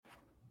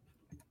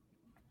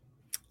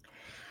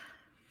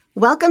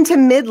Welcome to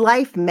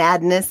Midlife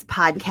Madness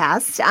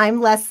Podcast.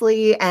 I'm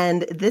Leslie,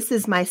 and this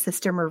is my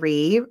sister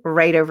Marie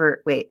right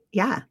over. Wait,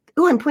 yeah.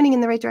 Oh, I'm pointing in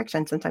the right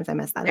direction. Sometimes I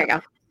mess that There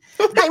up.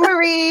 you go. Hi,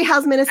 Marie.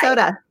 How's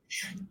Minnesota?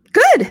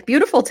 Good.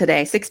 Beautiful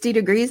today. 60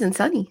 degrees and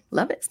sunny.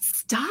 Love it.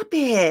 Stop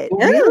it.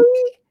 Yeah.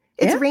 Really?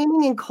 It's Yeah.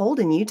 raining and cold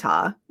in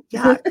Utah.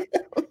 Yeah.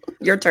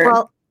 Your turn.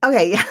 Well,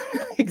 okay. Yeah,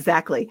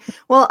 exactly.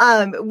 Well,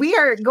 we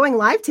are going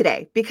live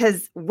today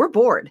because we're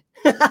bored.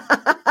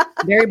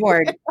 Very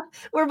bored.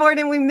 We're bored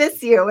and we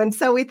miss you. And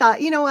so we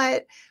thought, you know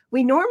what?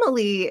 We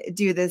normally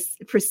do this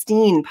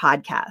pristine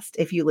podcast.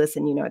 If you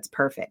listen, you know it's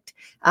perfect.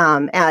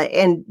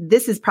 And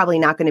this is probably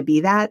not going to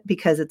be that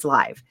because it's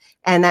live.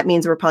 And that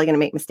means we're probably going to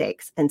make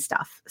mistakes and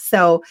stuff.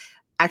 So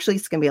actually,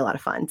 it's going to be a lot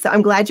of fun. So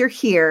I'm glad you're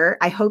here.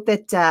 I hope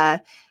that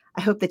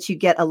you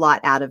get a lot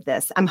out of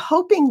this. I'm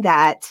hoping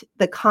that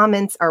the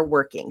comments are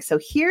working. So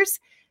here's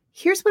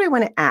what I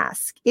want to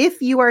ask.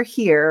 If you are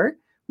here,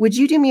 would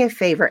you do me a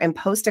favor and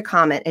post a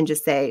comment and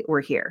just say,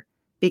 we're here?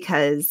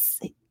 Because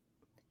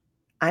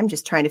I'm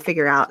just trying to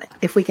figure out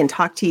if we can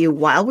talk to you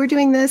while we're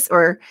doing this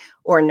or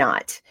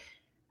not.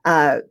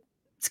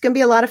 It's going to be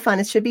a lot of fun.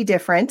 It should be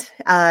different.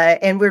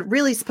 And we're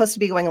really supposed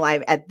to be going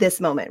live at this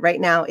moment. Right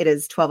now, it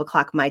is 12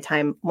 o'clock my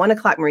time, 1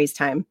 o'clock Marie's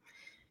time.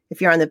 If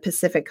you're on the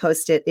Pacific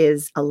coast, it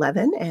is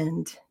 11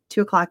 and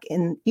 2 o'clock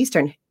in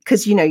Eastern.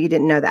 Because you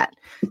didn't know that.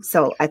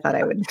 So I thought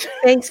I would.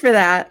 Thanks for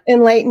that.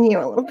 Enlighten you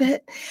a little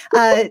bit.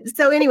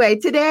 So anyway,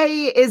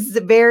 today is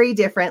very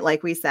different,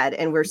 like we said,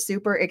 and we're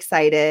super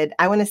excited.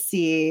 I want to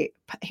see,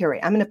 here, wait,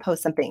 I'm going to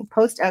post something.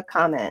 Post a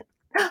comment.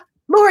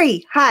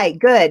 Lori, hi,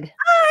 good.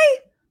 Hi.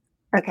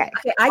 Okay.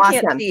 I awesome.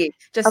 can't see.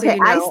 Just okay, so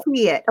you know. I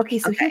see it. Okay,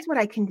 so here's what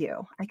I can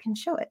do. I can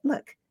show it.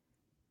 Look,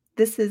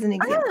 this is an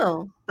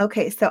example. Oh.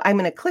 Okay, so I'm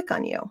going to click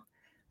on you.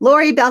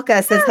 Lori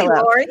Belka says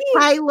hello. Lori.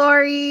 Hi,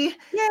 Lori.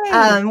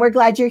 Yay. We're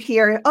glad you're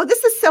here. Oh,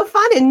 this is so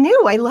fun and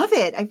new. I love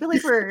it. I feel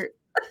like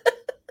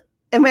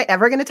am I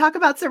ever going to talk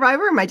about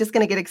Survivor? Or am I just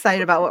going to get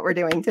excited about what we're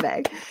doing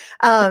today?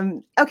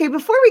 Okay,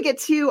 before we get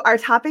to our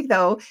topic,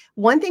 though,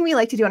 one thing we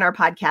like to do on our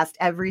podcast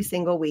every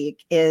single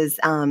week is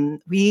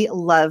we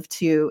love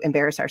to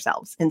embarrass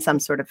ourselves in some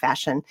sort of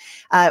fashion.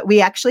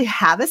 We actually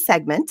have a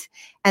segment,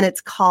 and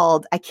it's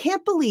called I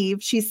Can't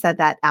Believe She Said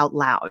That Out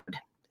Loud.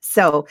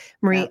 So,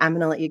 Marie, I'm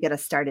going to let you get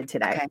us started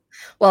today. Okay.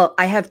 Well,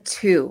 I have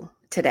two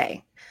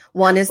today.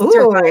 One is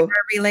Survivor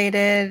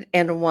related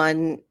and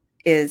one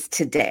is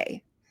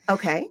today.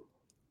 Okay.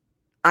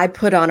 I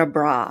put on a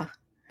bra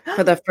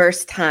for the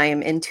first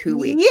time in 2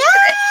 weeks.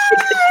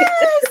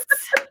 Yes!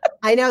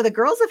 I know the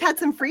girls have had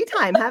some free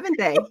time, haven't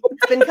they?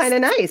 It's been kind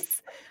of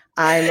nice.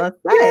 I must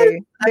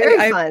say.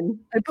 Very fun.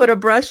 I put a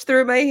brush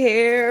through my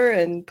hair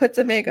and put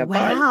some makeup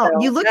on. Wow,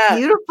 you look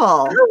beautiful.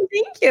 Oh,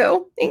 thank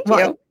you. Thank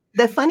you.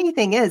 The funny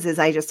thing is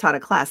I just taught a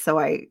class, so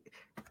I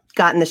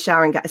got in the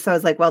shower and so I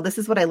was like, well, this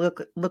is what I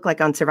look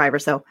like on Survivor.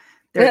 So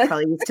they're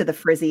probably used to the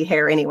frizzy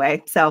hair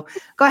anyway. So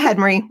go ahead,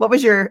 Marie. What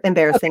was your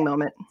embarrassing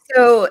moment?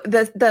 So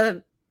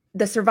the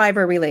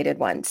Survivor related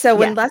one. So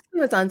when Leslie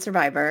was on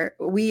Survivor,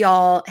 we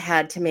all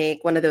had to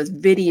make one of those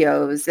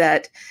videos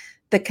that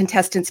the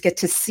contestants get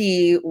to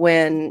see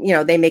when,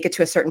 they make it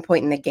to a certain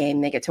point in the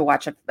game, they get to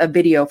watch a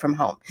video from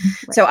home.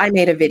 Right. So I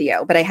made a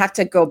video, but I have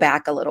to go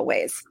back a little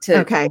ways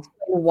to explain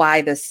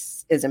why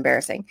this is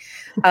embarrassing.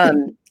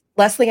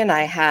 Leslie and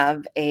I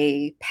have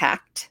a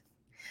pact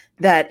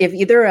that if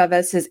either of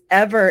us is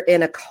ever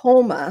in a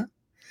coma,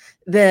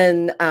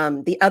 then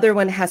the other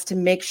one has to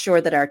make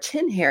sure that our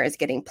chin hair is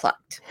getting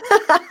plucked so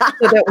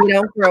that we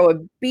don't grow a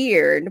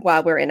beard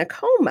while we're in a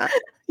coma.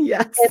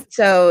 Yes. And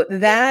so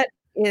that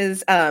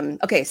is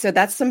okay, so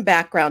that's some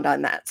background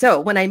on that. So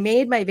when I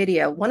made my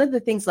video, one of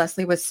the things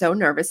Leslie was so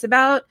nervous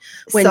about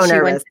when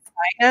she went to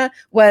China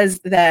was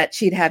that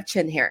she'd have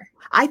chin hair.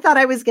 I thought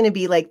I was going to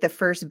be like the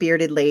first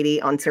bearded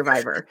lady on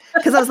Survivor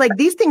because I was like,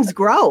 these things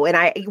grow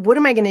and what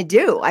am I going to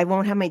do? I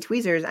won't have my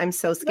tweezers. I'm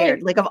so scared.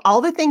 Right. Like of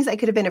all the things I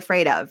could have been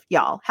afraid of,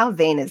 y'all, how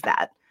vain is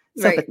that?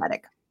 So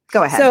pathetic.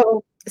 Go ahead.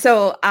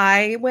 So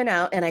I went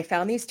out and I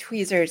found these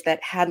tweezers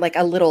that had like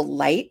a little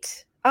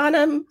light on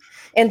them.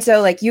 And so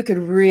like you could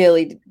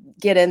really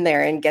get in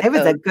there and get it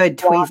was a good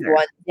tweezer.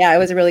 Yeah, it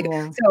was a really good.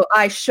 Yeah. So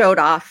I showed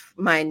off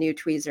my new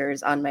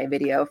tweezers on my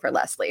video for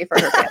Leslie for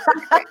her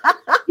family.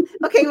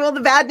 Okay, well, the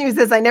bad news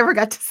is I never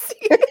got to see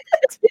it.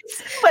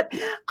 But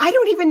I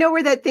don't even know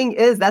where that thing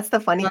is. That's the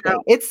funny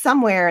thing. It's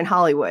somewhere in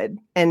Hollywood,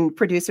 and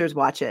producers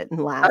watch it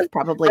and laugh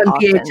probably on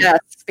often. VHS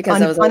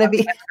because I was on a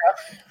VHS.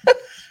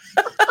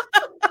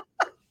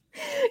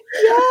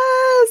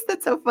 Yes,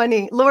 that's so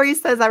funny. Lori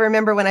says, I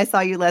remember when I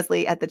saw you,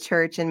 Leslie, at the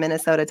church in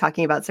Minnesota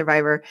talking about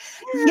Survivor.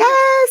 Yeah.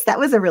 Yes, that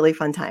was a really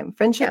fun time.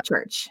 Friendship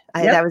Church.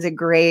 That was a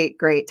great,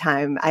 great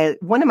time.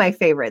 One of my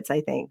favorites, I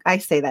think. I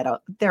say that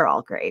they're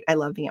all great. I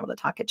love being able to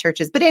talk at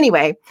churches. But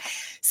anyway,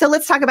 so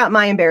let's talk about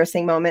my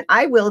embarrassing moment.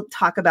 I will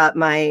talk about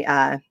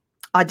my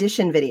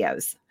audition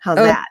videos. How's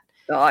that?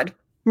 God.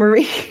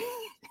 Marie.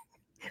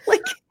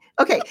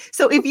 Okay.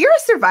 So if you're a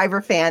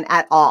Survivor fan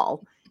at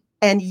all,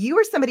 and you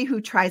are somebody who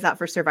tries out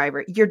for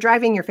Survivor, you're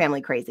driving your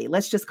family crazy.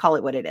 Let's just call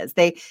it what it is.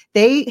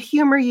 They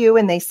humor you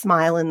and they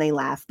smile and they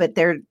laugh, but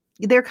they're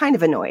kind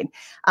of annoyed.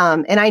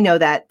 And I know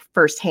that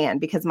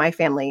firsthand because my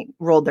family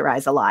rolled their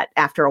eyes a lot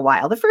after a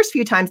while. The first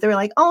few times they were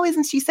like, oh,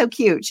 isn't she so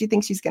cute? She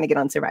thinks she's going to get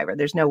on Survivor.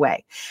 There's no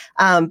way.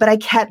 But I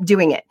kept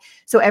doing it.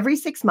 So every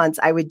 6 months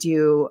I would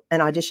do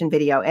an audition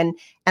video. And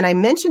I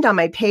mentioned on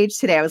my page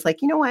today, I was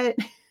like, you know what?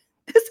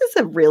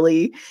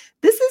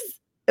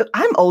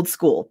 I'm old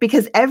school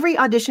because every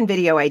audition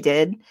video I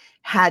did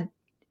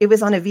it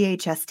was on a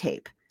VHS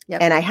tape.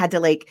 Yep. And I had to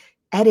like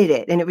edit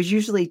it. And it was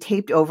usually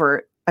taped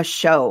over a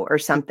show or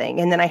something.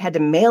 And then I had to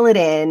mail it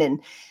in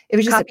and it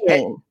was just a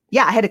pain.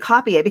 Yeah, I had to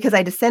copy it because I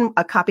had to send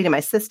a copy to my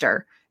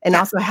sister and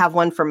also have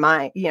one for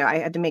I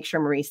had to make sure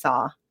Marie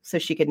saw so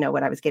she could know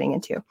what I was getting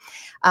into.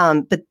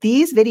 But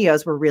these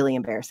videos were really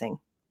embarrassing.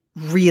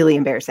 Really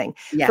embarrassing.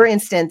 Yeah. For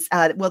instance,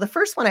 the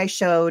first one I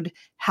showed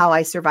how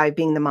I survived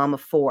being the mom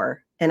of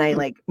 4. And I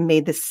like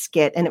made this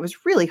skit and it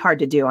was really hard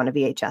to do on a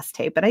VHS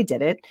tape, but I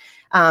did it.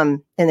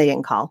 And they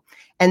didn't call.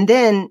 And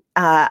then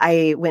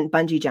I went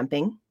bungee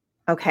jumping.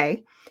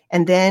 Okay.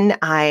 And then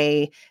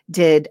I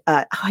did,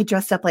 I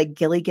dressed up like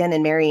Gilligan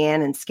and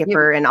Marianne and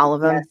Skipper and all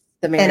of them. Yes,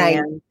 the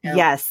Marianne. And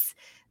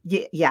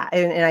Yeah.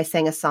 And I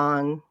sang a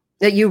song.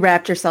 That you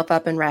wrapped yourself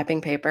up in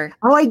wrapping paper.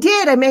 Oh, I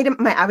did.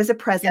 I was a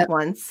present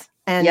once.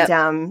 And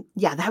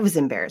that was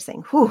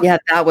embarrassing. Whew. Yeah,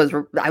 I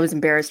was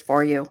embarrassed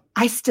for you.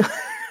 I still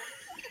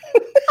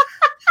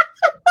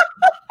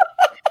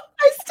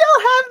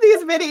have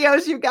these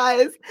videos, you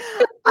guys.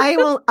 I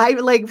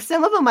like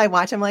some of them I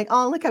watch. I'm like,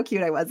 oh, look how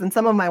cute I was. And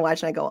some of them I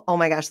watch and I go, oh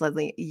my gosh,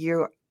 Leslie,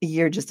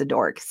 you're just a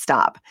dork.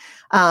 Stop.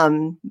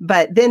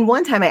 But then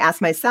one time I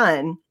asked my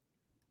son,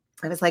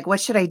 I was like, what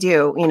should I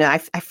do? I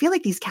feel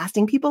like these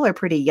casting people are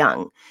pretty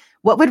young.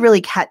 What would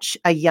really catch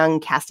a young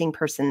casting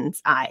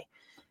person's eye?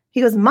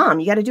 He goes, Mom,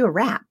 you got to do a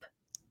rap.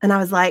 And I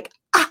was like,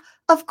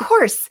 of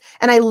course.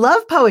 And I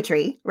love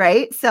poetry,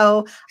 right?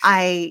 So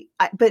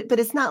but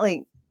it's not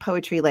like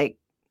poetry, like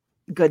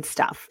good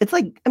stuff. It's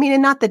like,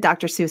 and not that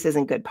Dr. Seuss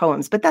isn't good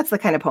poems, but that's the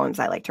kind of poems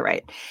I like to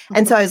write. Mm-hmm.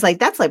 And so I was like,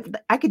 that's like,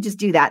 I could just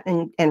do that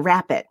and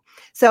rap it.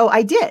 So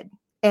I did.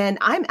 And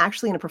I'm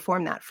actually going to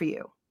perform that for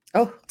you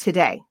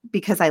today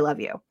because I love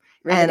you.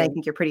 Really? And I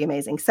think you're pretty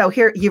amazing. So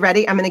here, you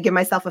ready? I'm going to give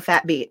myself a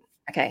fat beat.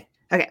 Okay.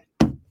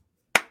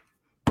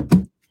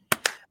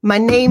 My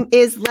name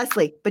is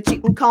Leslie, but you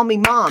can call me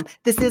Mom.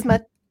 This is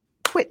my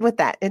quit with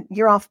that.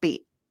 You're off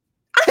beat.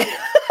 I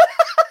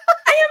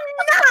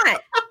am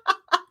not.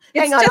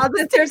 Hang on.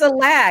 There's a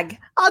lag.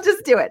 I'll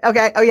just do it.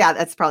 Okay. Oh yeah,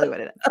 that's probably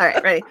what it is. All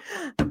right, ready.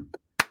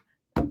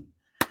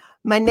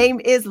 My name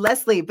is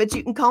Leslie, but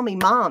you can call me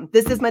Mom.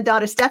 This is my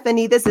daughter,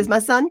 Stephanie. This is my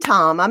son,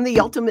 Tom. I'm the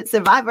ultimate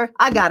survivor.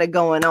 I got it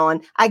going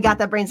on. I got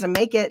the brains to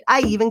make it. I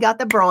even got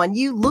the brawn.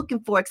 You looking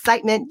for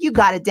excitement? You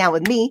got it down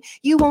with me.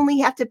 You only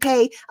have to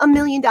pay $1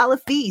 million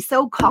fee.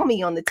 So call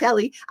me on the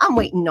telly. I'm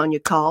waiting on your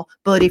call.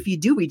 But if you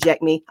do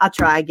reject me, I'll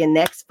try again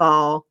next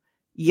fall,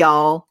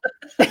 y'all.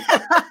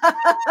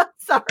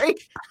 Sorry.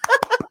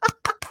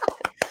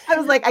 I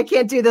was like, I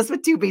can't do this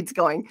with 2 beats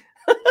going.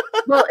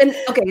 Well,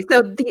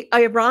 so the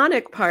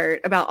ironic part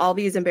about all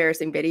these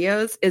embarrassing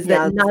videos is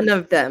that none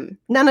of them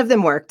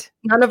worked.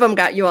 None of them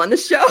got you on the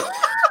show.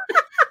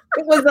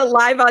 It was a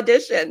live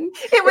audition.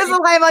 It was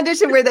a live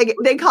audition where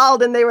they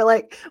called and they were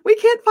like, we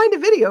can't find a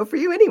video for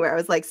you anywhere. I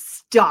was like,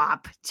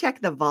 stop,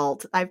 check the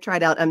vault. I've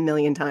tried out 1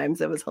 million times.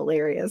 It was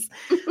hilarious.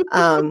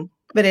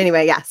 But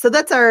anyway, yeah. So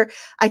that's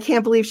I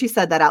can't believe she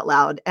said that out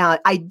loud.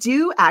 I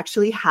do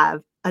actually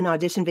have an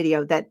audition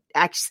video that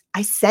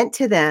I sent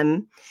to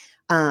them.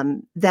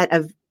 That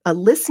a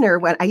listener,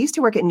 when I used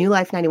to work at New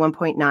Life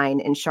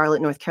 91.9 in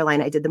Charlotte, North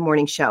Carolina, I did the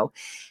morning show.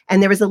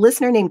 And there was a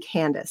listener named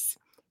Candace,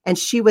 and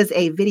she was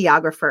a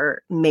videographer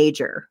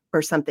major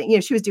or something.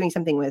 She was doing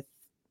something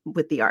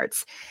with the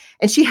arts.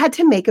 And she had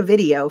to make a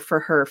video for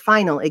her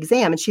final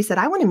exam. And she said,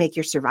 I want to make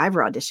your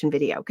Survivor audition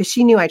video because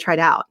she knew I tried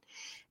out.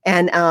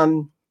 And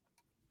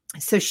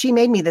so she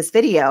made me this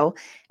video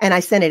and I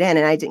sent it in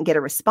and I didn't get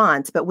a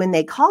response. But when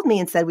they called me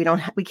and said,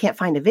 we can't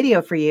find a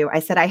video for you, I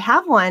said, I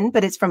have one,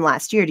 but it's from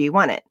last year. Do you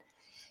want it?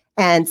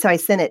 And so I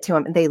sent it to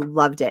them and they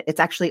loved it. It's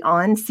actually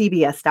on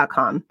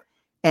CBS.com.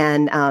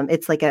 And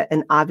it's like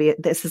an obvious,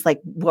 this is like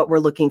what we're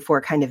looking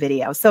for kind of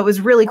video. So it was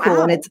really cool.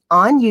 Wow. And it's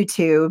on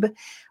YouTube.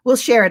 We'll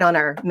share it on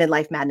our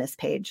Midlife Madness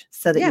page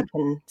so that you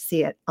can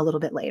see it a little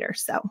bit later.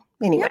 So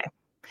anyway.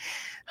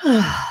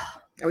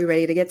 Are we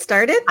ready to get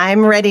started?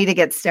 I'm ready to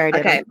get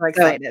started. Okay, I'm so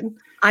excited. So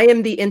I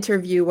am the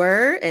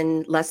interviewer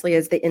and Leslie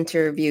is the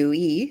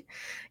interviewee.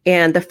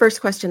 And the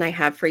first question I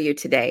have for you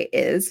today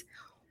is,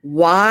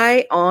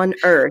 why on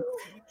earth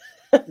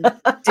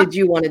did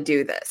you want to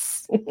do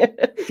this?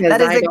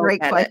 That is a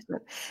great question.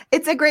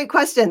 It's a great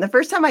question. The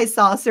first time I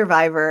saw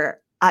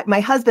Survivor,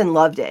 my husband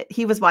loved it.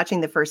 He was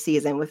watching the first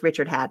season with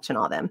Richard Hatch and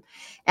all them.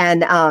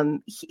 And I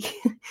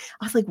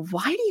was like,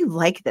 why do you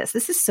like this?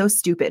 This is so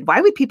stupid. Why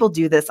would people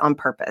do this on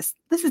purpose?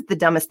 This is the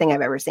dumbest thing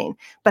I've ever seen.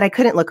 But I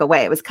couldn't look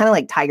away. It was kind of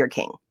like Tiger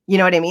King. You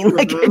know what I mean?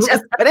 Like I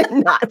just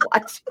couldn't not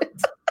watch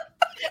it.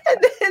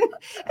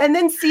 and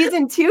then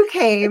season 2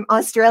 came,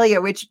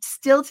 Australia, which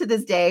still to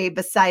this day,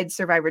 besides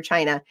Survivor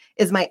China,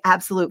 is my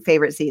absolute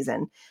favorite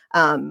season,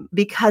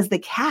 because the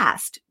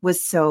cast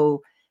was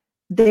so,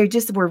 they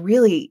just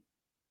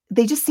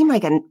seemed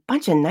like a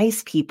bunch of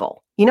nice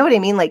people. You know what I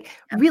mean? Like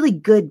really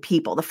good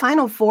people. The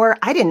final 4,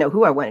 I didn't know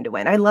who I wanted to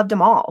win. I loved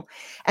them all.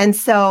 And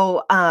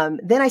so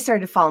then I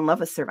started to fall in love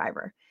with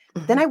Survivor.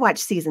 Mm-hmm. Then I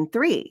watched season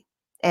 3,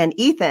 and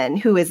Ethan,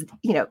 who is,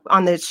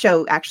 on the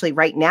show actually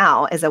right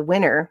now as a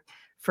winner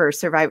for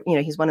Survivor,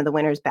 he's one of the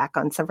winners back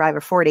on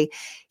Survivor 40.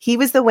 He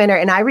was the winner.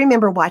 And I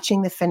remember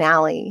watching the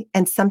finale,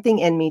 and something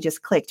in me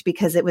just clicked,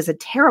 because it was a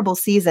terrible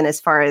season as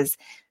far as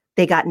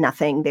they got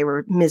nothing. They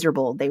were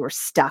miserable. They were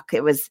stuck.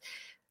 It was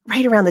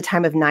right around the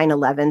time of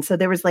 9/11. So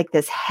there was like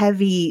this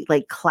heavy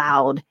like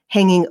cloud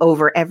hanging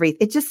over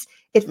everything.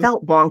 It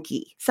felt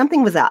wonky.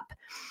 Something was up.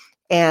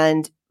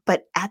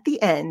 But at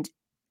the end,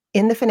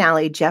 in the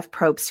finale, Jeff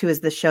Probst, who is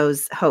the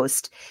show's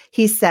host,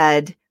 he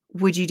said,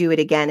 "Would you do it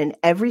again?" And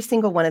every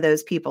single one of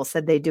those people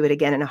said they'd do it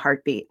again in a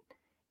heartbeat.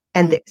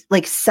 And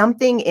like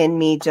something in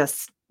me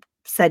just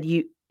said,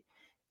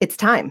 it's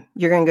time.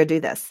 You're going to go do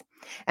this.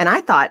 And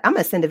I thought, I'm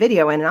going to send a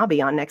video in and I'll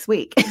be on next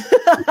week.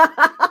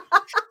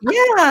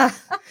 Yeah.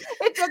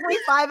 It took me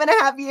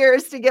 5.5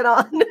 years to get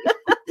on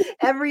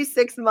every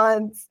 6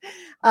 months.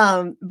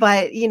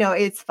 But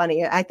it's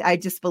funny. I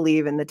just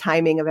believe in the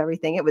timing of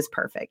everything. It was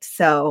perfect.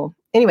 So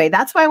anyway,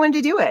 that's why I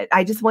wanted to do it.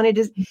 I just wanted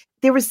to,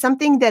 there was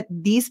something that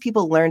these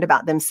people learned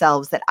about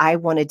themselves that I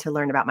wanted to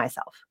learn about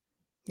myself.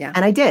 Yeah.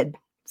 And I did.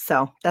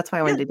 So that's why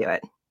I wanted to do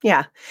it.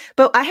 Yeah.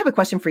 But I have a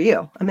question for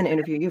you. I'm going to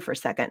interview you for a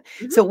second.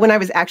 Mm-hmm. So when I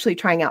was actually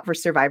trying out for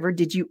Survivor,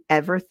 did you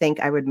ever think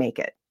I would make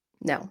it?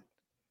 No.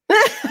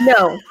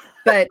 No,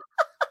 but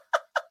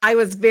I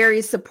was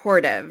very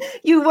supportive.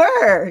 You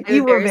were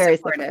very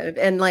supportive.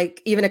 And like,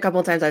 even a couple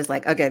of times I was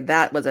like, okay,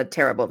 that was a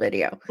terrible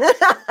video.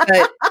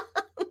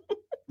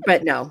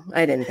 But no,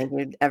 I didn't think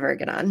we'd ever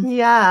get on.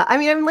 Yeah. I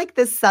mean, I'm like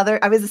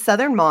I was a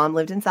Southern mom,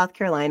 lived in South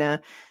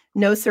Carolina,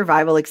 no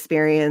survival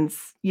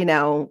experience,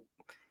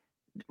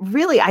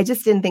 really, I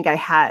just didn't think I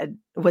had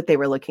what they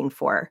were looking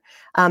for.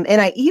 And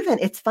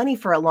it's funny,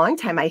 for a long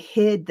time, I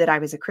hid that I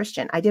was a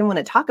Christian. I didn't want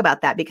to talk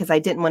about that because I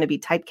didn't want to be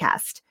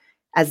typecast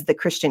as the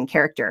Christian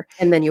character.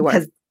 And then you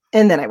were.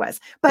 And then I was.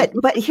 But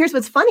here's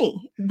what's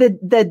funny.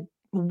 The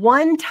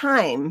one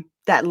time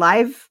that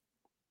live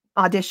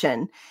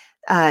audition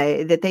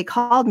that they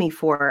called me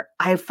for,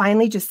 I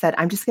finally just said,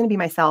 I'm just going to be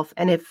myself.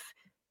 And if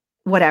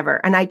whatever.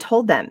 And I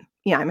told them,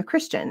 I'm a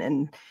Christian.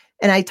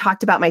 And I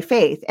talked about my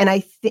faith, and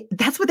I think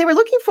that's what they were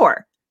looking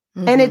for.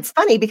 Mm-hmm. And it's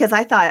funny because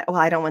I thought, well,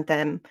 I don't want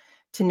them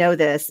to know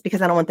this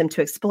because I don't want them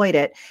to exploit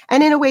it.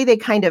 And in a way, they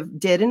kind of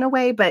did in a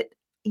way, but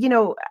I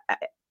don't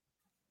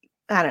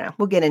know.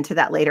 We'll get into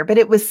that later, but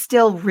it was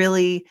still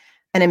really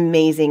an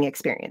amazing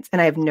experience, and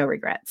I have no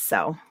regrets.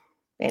 So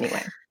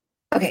anyway.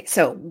 Okay.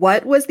 So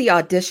what was the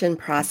audition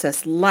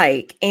process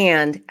like,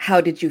 and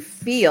how did you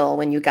feel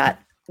when you got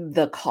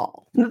the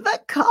call?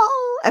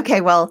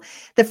 Okay, well,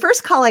 the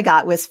first call I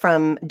got was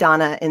from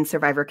Donna in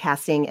Survivor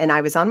Casting, and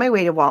I was on my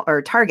way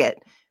to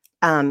Target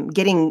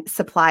getting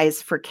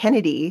supplies for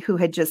Kennedy, who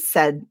had just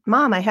said,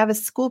 "Mom, I have a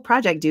school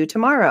project due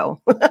tomorrow."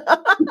 And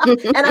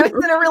I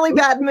was in a really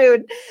bad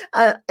mood.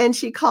 And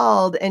she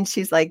called, and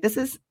she's like, "This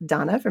is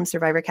Donna from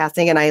Survivor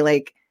Casting." And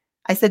I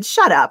said,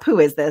 "Shut up. Who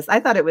is this?" I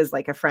thought it was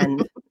like a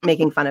friend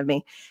making fun of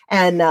me.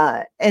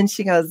 And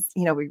she goes,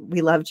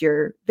 we loved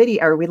your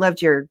video, or we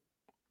loved your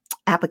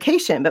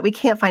application, but we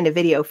can't find a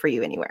video for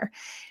you anywhere.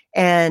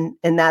 And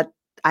that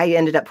I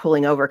ended up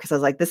pulling over because I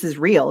was like, this is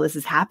real. This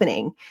is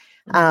happening.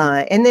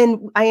 And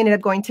then I ended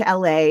up going to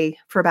LA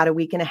for about a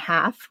week and a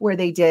half, where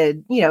they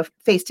did,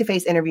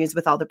 face-to-face interviews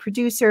with all the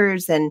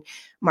producers and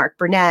Mark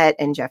Burnett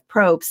and Jeff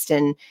Probst.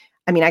 And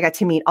I mean, I got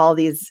to meet all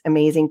these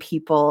amazing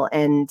people,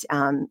 and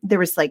there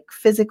was like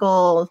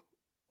physical,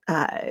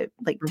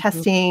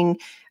 testing,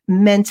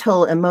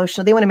 mental,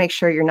 emotional. They want to make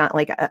sure you're not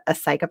like a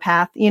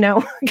psychopath,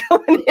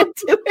 going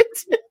into it.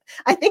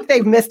 I think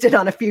they've missed it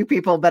on a few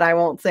people, but I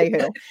won't say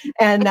who.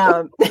 And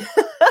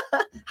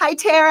hi,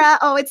 Tara.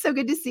 Oh, it's so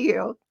good to see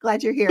you.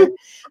 Glad you're here.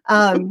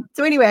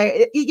 So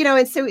anyway,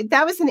 and so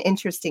that was an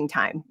interesting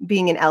time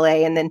being in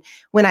LA. And then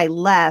when I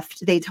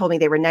left, they told me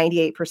they were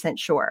 98%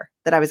 sure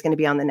that I was going to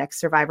be on the next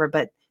Survivor,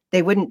 but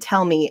they wouldn't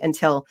tell me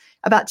until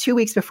about 2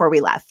 weeks before we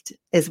left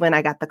is when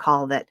I got the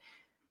call that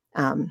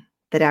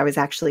I was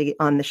actually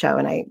on the show.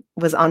 And I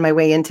was on my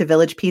way into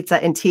Village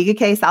Pizza in Tega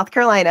Cay, South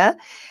Carolina.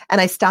 And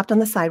I stopped on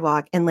the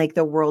sidewalk, and like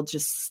the world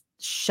just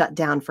shut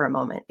down for a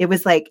moment. It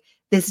was like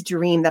this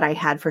dream that I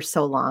had for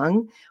so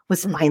long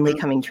was finally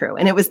coming true.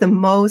 And it was the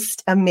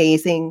most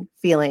amazing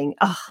feeling.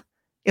 Oh,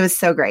 it was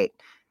so great.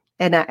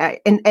 And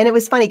and it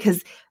was funny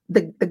because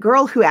the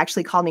girl who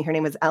actually called me, her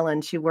name was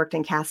Ellen. She worked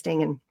in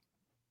casting, and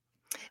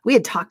we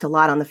had talked a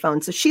lot on the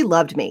phone. So she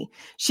loved me.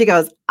 She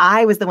goes,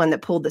 I was the one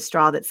that pulled the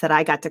straw that said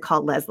I got to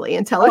call Leslie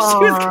and tell her she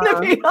was going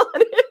to be on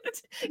it.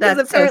 Because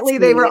apparently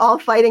they were all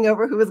fighting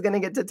over who was going to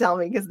get to tell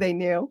me because they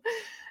knew.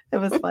 It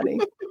was funny.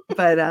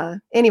 But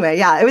anyway,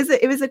 yeah,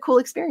 it was a cool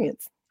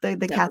experience, the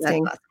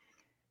casting. Awesome.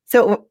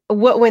 So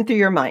what went through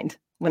your mind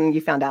when you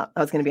found out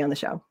I was going to be on the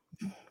show?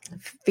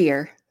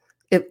 Fear.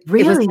 It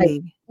was like,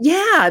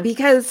 yeah,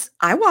 because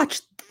I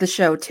watched the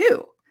show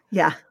too.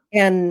 Yeah.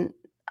 And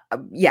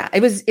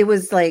it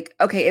was like,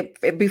 okay,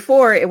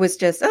 before it was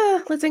just,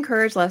 let's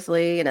encourage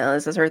Leslie,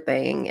 this is her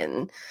thing.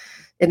 And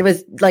it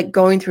was like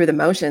going through the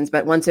motions,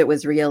 but once it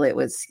was real, it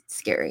was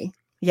scary.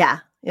 Yeah,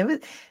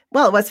 it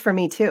was for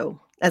me too.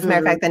 As a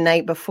matter of fact, the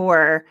night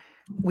before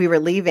we were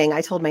leaving,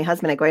 I told my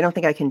husband, I don't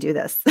think I can do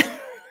this.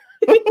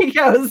 He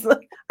goes,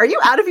 are you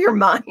out of your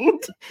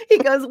mind? He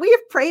goes, we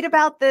have prayed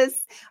about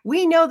this.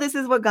 We know this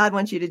is what God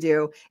wants you to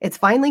do. It's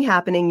finally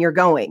happening. You're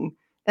going.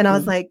 And I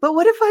was like, but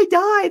what if I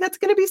die? That's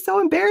going to be so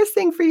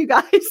embarrassing for you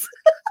guys. I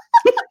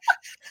didn't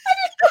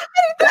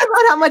think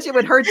about how much it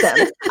would hurt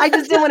them. I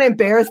just didn't want to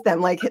embarrass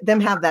them, like them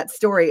have that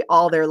story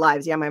all their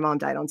lives. Yeah, my mom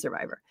died on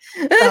Survivor.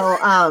 So,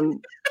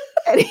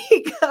 and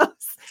he goes,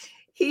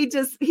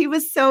 he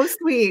was so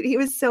sweet. He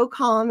was so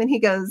calm. And he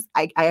goes,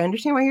 I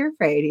understand why you're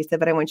afraid. He said,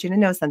 but I want you to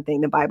know something.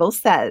 The Bible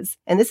says,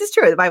 and this is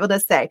true, the Bible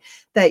does say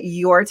that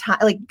your time,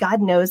 like God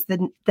knows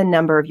the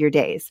number of your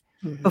days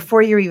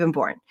before you're even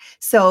born.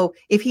 So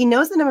if he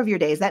knows the number of your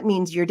days, that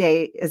means your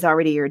day is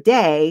already your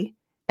day.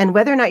 And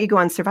whether or not you go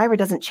on Survivor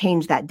doesn't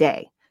change that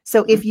day.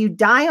 So if you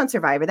die on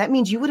Survivor, that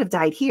means you would have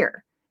died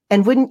here.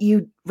 And wouldn't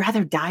you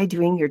rather die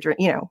doing your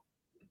dream,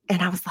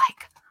 And I was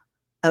like,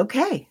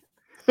 okay.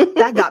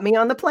 That got me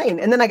on the plane.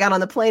 And then I got on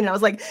the plane and I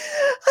was like,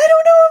 I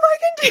don't know if I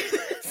can do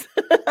this.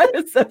 I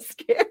was so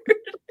scared.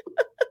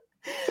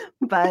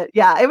 But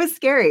yeah, it was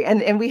scary.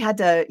 And we had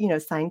to,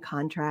 sign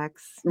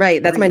contracts.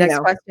 Right. That's my next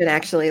question,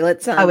 actually.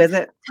 Let's is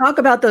it? Talk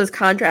about those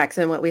contracts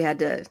and what we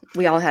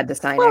all had to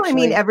sign. Well, actually. I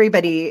mean,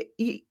 everybody,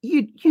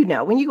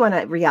 when you go on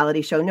a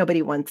reality show,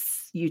 nobody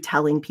wants you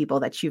telling people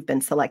that you've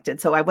been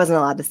selected. So I wasn't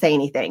allowed to say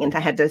anything. And I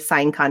had to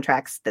sign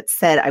contracts that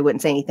said I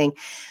wouldn't say anything.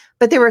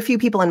 But there were a few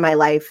people in my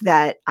life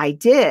that I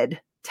did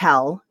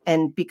tell.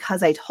 And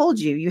because I told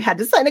you, you had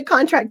to sign a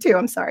contract too.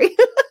 I'm sorry.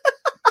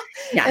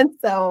 Yeah. And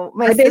so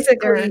I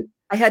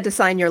had to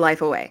sign your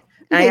life away.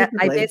 I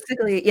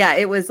basically,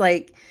 it was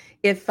like,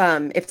 if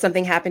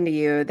something happened to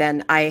you,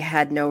 then I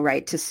had no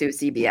right to sue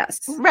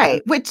CBS.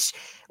 Right. Which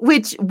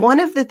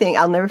one of the things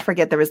I'll never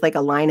forget, there was like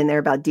a line in there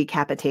about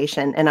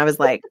decapitation. And I was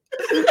like,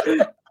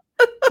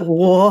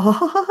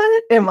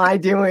 what am I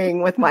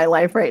doing with my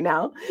life right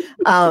now?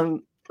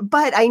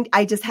 But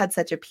I just had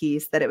such a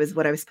peace that it was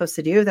what I was supposed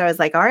to do, that I was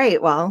like, all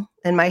right, well,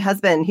 and my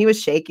husband, he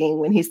was shaking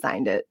when he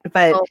signed it,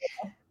 but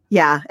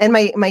yeah. And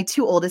my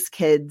two oldest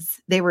kids,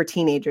 they were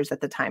teenagers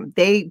at the time.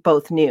 They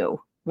both knew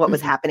what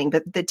was happening,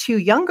 but the two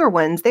younger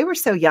ones, they were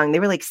so young. They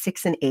were like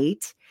 6 and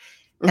 8.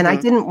 And I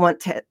didn't want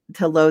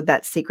to load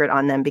that secret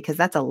on them, because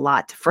that's a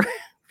lot for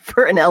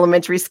an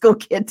elementary school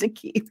kid to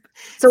keep.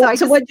 So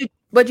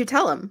what'd you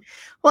tell him?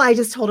 Well, I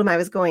just told him I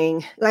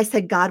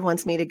said, God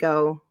wants me to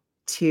go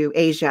to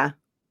Asia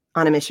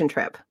on a mission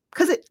trip.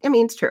 Because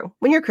it's true.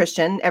 When you're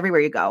Christian,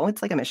 everywhere you go,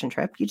 it's like a mission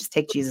trip. You just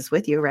take Jesus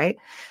with you, right?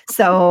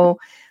 So,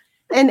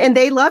 and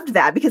they loved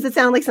that, because it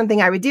sounded like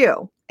something I would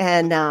do.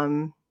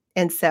 And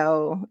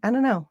so I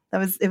don't know.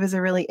 It was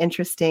a really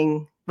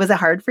interesting. Was it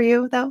hard for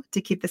you though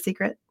to keep the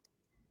secret?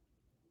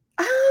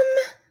 I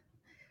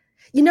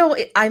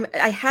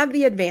have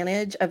the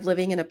advantage of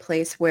living in a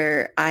place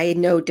where I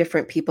know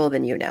different people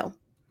than you know.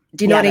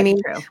 Do you know what I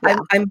mean? Yeah.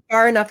 I'm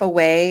far enough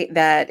away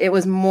that it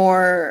was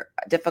more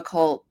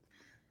difficult,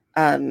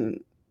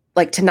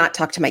 like to not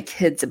talk to my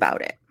kids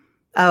about it.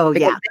 Oh,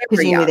 because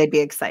you knew they'd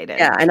be excited.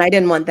 Yeah, and I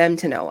didn't want them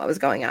to know what was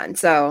going on.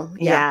 So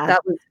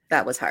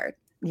that was hard.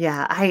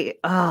 Yeah,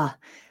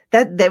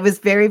 that was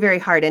very, very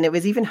hard. And it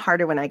was even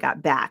harder when I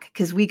got back,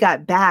 because we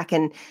got back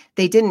and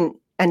they didn't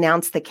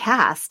announce the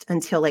cast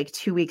until like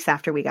 2 weeks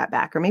after we got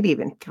back, or maybe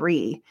even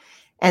 3.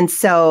 And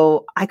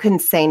so I couldn't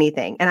say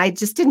anything, and I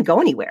just didn't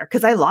go anywhere,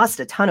 because I lost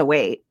a ton of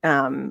weight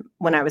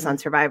when I was on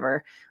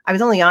Survivor. I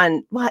was only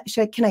on,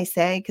 can I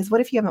say? Because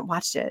what if you haven't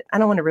watched it? I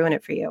don't want to ruin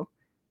it for you.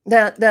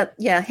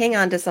 Hang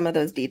on to some of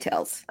those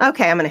details.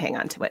 Okay, I'm going to hang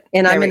on to it.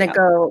 And I'm going to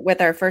go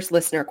with our first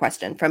listener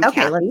question from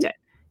Kathy. Let's do it.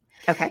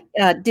 Okay.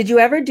 Did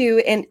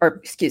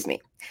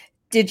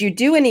you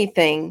do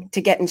anything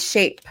to get in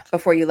shape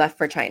before you left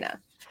for China?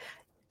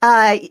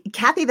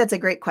 Kathy, that's a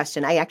great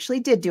question. I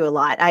actually did do a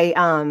lot.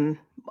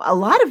 A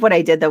lot of what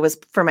I did though was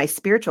for my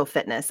spiritual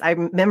fitness. I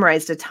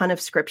memorized a ton of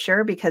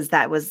scripture, because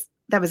that was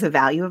a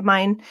value of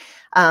mine.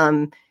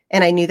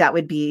 And I knew that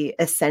would be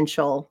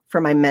essential for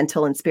my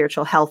mental and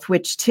spiritual health,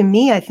 which to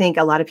me, I think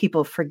a lot of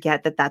people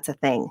forget that that's a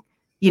thing.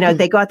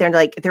 They go out there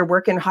and they're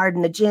working hard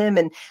in the gym.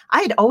 And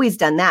I had always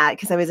done that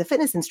because I was a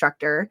fitness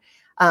instructor.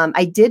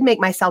 I did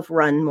make myself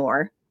run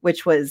more,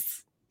 which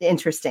was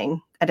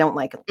interesting.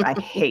 I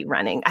hate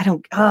running.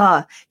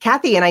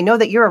 Kathy, and I know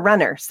that you're a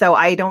runner, so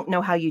I don't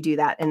know how you do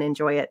that and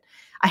enjoy it.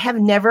 I've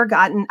never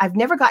gotten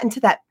to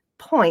that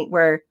point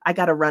where I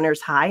got a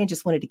runner's high and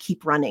just wanted to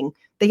keep running.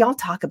 They all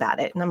talk about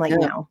it. And I'm like,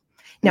 no,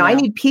 I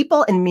need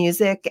people and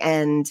music.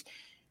 And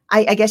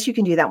I guess you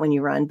can do that when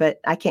you run,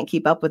 but I can't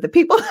keep up with the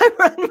people I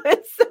run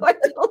with. So I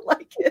don't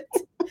like it.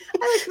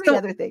 I like doing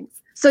other things.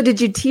 So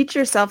did you teach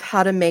yourself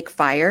how to make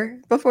fire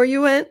before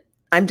you went?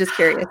 I'm just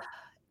curious.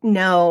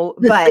 No,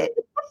 but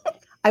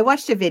I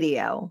watched a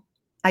video.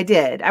 I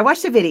did. I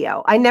watched a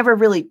video. I never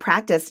really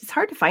practiced. It's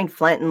hard to find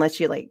flint unless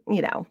you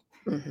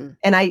Mm-hmm.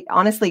 And I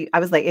honestly,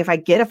 I was like, if I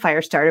get a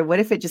fire started, what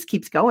if it just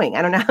keeps going?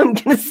 I don't know how I'm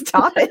going to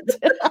stop it.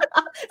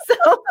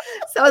 so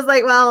I was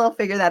like, well, I'll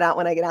figure that out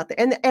when I get out there.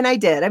 And I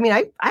did. I mean,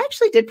 I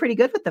actually did pretty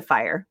good with the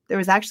fire. There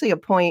was actually a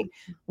point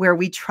where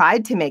we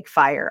tried to make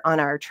fire on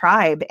our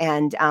tribe,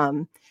 and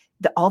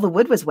all the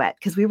wood was wet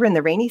because we were in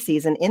the rainy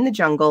season in the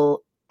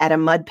jungle at a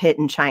mud pit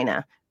in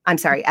China. I'm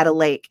sorry, at a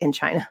lake in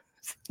China.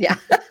 Yeah.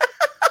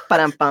 But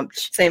I'm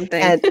bumped. Same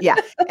thing. And yeah.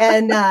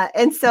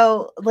 And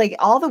so like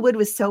all the wood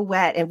was so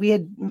wet, and we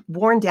had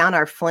worn down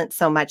our flint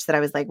so much that I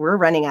was like, we're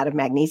running out of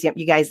magnesium.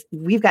 You guys,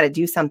 we've got to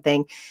do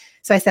something.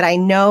 So I said, I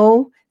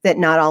know that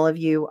not all of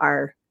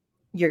you're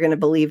going to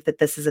believe that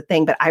this is a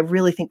thing, but I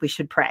really think we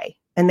should pray.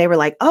 And they were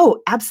like,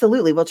 oh,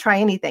 absolutely. We'll try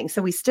anything.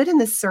 So we stood in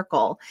this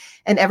circle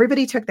and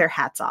everybody took their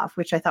hats off,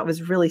 which I thought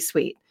was really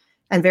sweet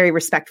and very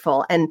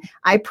respectful. And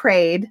I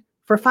prayed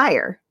for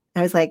fire.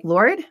 I was like,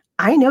 Lord,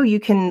 I know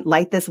you can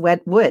light this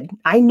wet wood.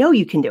 I know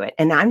you can do it.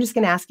 And I'm just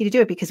going to ask you to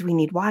do it because we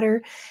need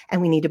water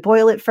and we need to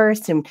boil it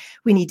first. And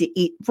we need to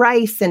eat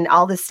rice and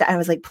all this stuff. I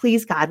was like,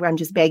 please, God, I'm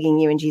just begging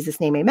you in Jesus'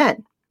 name.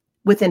 Amen.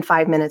 Within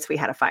 5 minutes, we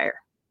had a fire.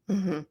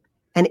 Mm-hmm.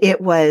 And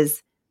it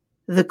was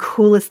the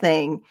coolest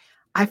thing.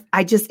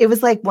 It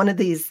was like one of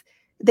these,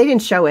 they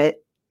didn't show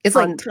it. It's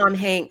like Tom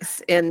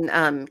Hanks in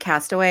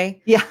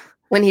Castaway. Yeah.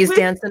 When he's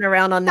dancing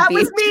around on the beach.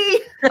 That was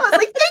me. I was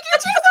like, thank you,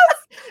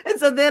 Jesus. And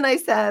so then I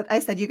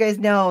said, you guys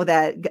know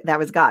that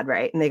was God,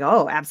 right? And they go,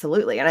 oh,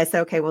 absolutely. And I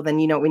said, okay, well then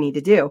you know what we need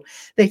to do.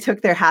 They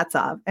took their hats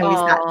off and we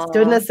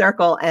stood in a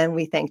circle and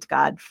we thanked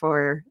God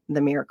for the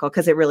miracle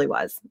because it really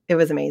was. It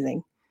was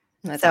amazing.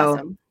 That's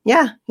awesome.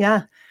 Yeah.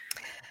 Yeah.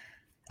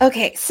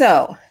 Okay.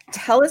 So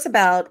tell us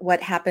about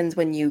what happens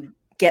when you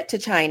get to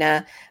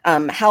China.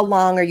 How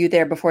long are you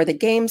there before the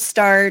game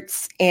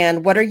starts?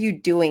 And what are you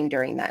doing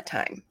during that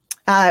time?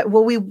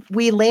 Well,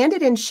 we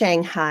landed in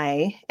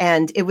Shanghai,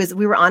 and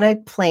we were on a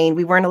plane.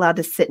 We weren't allowed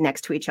to sit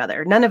next to each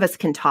other. None of us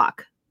can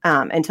talk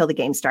until the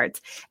game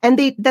starts.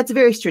 And that's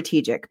very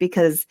strategic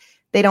because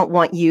they don't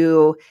want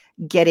you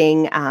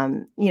getting,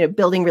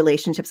 building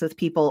relationships with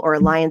people or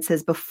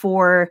alliances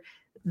before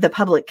the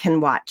public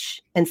can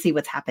watch and see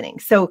what's happening.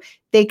 So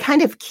they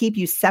kind of keep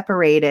you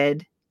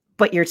separated,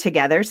 but you're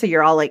together. So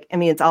you're all like, I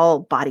mean, it's all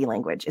body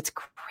language. It's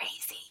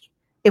crazy.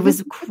 It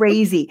was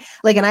crazy.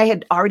 And I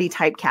had already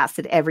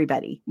typecasted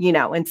everybody,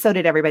 and so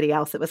did everybody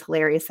else. It was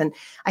hilarious. And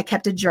I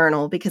kept a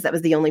journal because that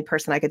was the only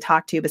person I could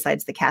talk to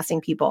besides the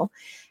casting people.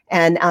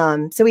 And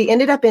so we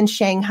ended up in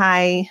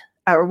Shanghai,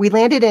 or we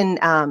landed in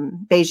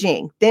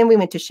Beijing. Then we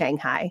went to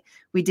Shanghai.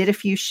 We did a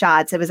few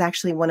shots. It was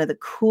actually one of the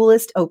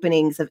coolest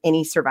openings of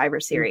any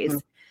Survivor series.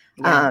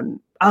 Mm-hmm.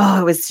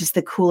 Yeah. It was just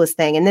the coolest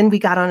thing. And then we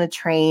got on a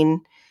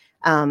train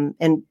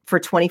and for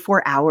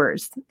 24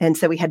 hours. And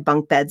so we had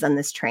bunk beds on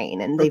this train,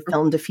 and they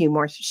filmed a few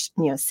more,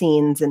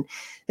 scenes. And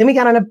then we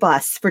got on a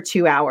bus for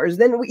 2 hours.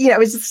 Then, it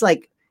was just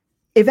like,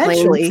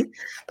 eventually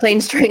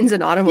planes, trains,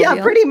 and automobiles.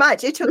 Yeah, pretty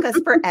much. It took us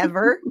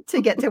forever to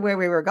get to where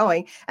we were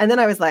going. And then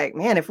I was like,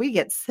 man, if we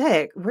get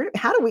sick,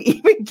 how do we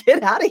even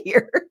get out of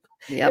here?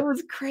 Yep. It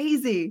was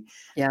crazy.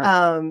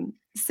 Yeah.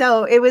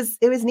 So it was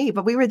neat,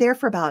 but we were there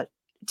for about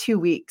 2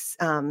 weeks,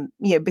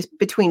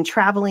 between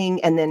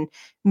traveling and then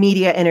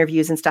media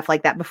interviews and stuff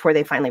like that before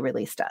they finally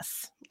released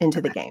us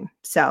into the game.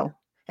 So,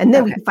 and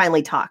then we could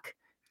finally talk.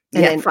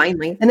 And then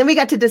finally. And then we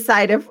got to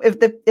decide if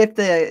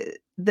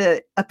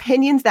the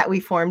opinions that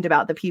we formed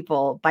about the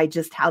people by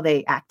just how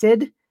they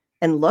acted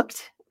and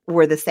looked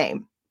were the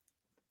same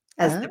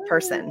as the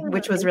person,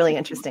 which was really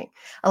interesting.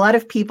 A lot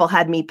of people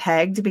had me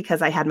pegged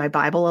because I had my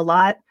Bible a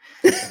lot.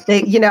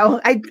 They,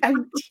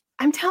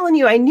 I'm telling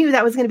you, I knew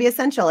that was going to be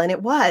essential, and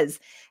it was.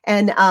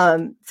 And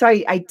so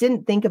I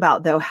didn't think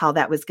about, though, how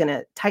that was going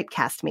to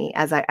typecast me,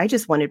 as I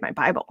just wanted my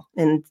Bible.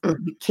 And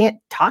you can't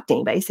talk to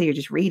anybody, so you're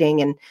just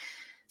reading. And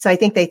so I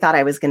think they thought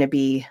I was going to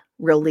be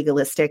real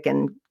legalistic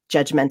and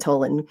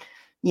judgmental and,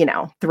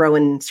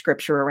 throwing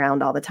scripture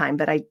around all the time.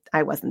 But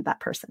I wasn't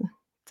that person.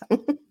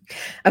 So.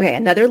 Okay,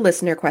 another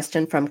listener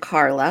question from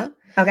Carla.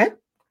 Okay.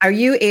 Are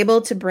you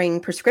able to bring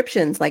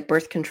prescriptions like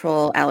birth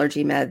control,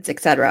 allergy meds,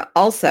 etc.?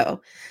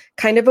 Also,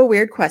 kind of a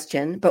weird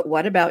question, but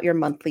what about your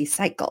monthly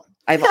cycle?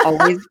 I've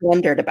always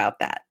wondered about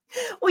that.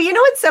 Well,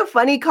 it's so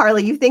funny,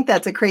 Carla. You think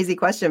that's a crazy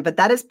question, but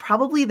that is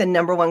probably the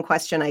number one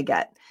question I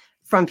get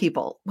from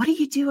people. What do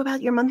you do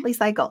about your monthly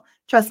cycle?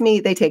 Trust me,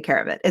 they take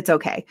care of it. It's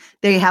okay.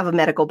 They have a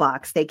medical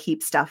box. They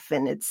keep stuff,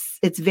 and it's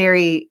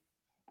very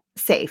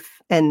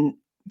safe, and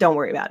don't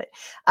worry about it.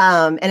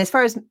 And as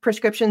far as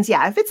prescriptions,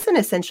 if it's an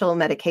essential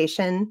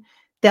medication,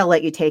 they'll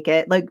let you take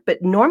it.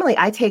 But normally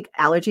I take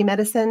allergy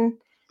medicine.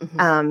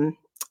 Mm-hmm.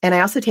 And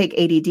I also take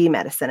ADD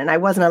medicine, and I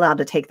wasn't allowed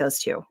to take those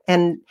two.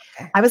 And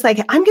I was like,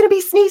 I'm going to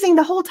be sneezing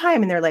the whole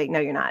time. And they're like, no,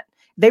 you're not.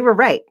 They were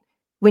right.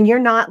 When you're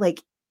not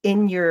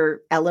in your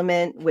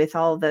element with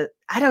all the,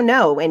 I don't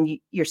know, and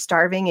you're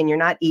starving and you're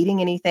not eating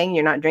anything,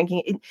 you're not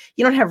drinking,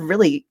 you don't have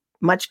really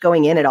much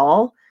going in at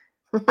all.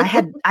 I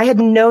had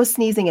no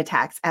sneezing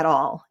attacks at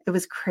all. It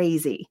was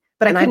crazy.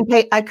 But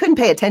I couldn't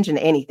pay attention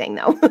to anything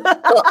though.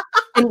 Well,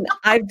 and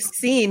I've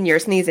seen your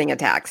sneezing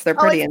attacks. They're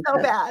pretty intense.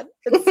 So bad.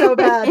 It's so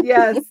bad.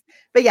 Yes.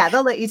 But yeah,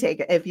 they'll let you take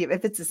it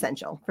if it's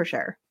essential, for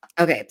sure.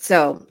 Okay.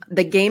 So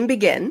the game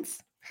begins.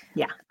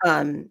 Yeah.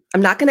 I'm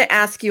not going to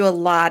ask you a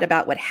lot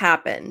about what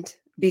happened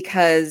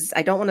because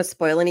I don't want to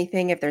spoil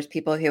anything if there's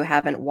people who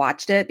haven't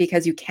watched it,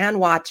 because you can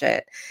watch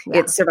it. Yeah.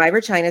 It's Survivor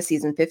China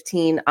season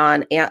 15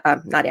 on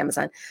not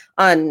Amazon,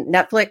 on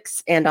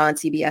Netflix and on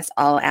CBS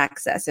All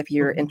Access. If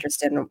you're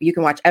interested, you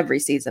can watch every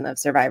season of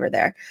Survivor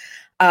there.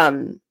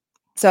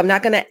 So I'm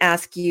not going to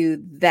ask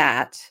you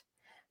that.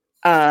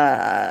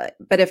 But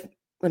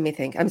let me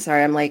think. I'm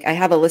sorry. I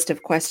have a list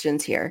of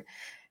questions here.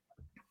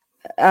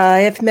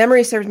 If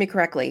memory serves me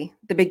correctly,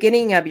 the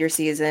beginning of your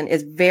season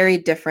is very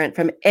different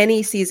from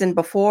any season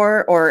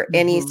before or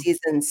any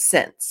season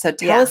since. So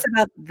tell us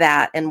about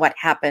that and what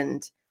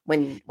happened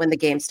when the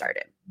game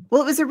started.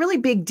 Well, it was a really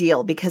big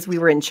deal because we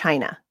were in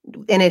China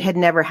and it had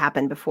never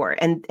happened before.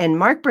 And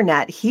Mark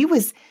Burnett,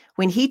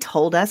 when he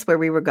told us where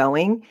we were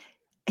going,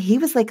 he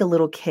was like a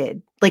little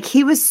kid. Like,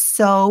 he was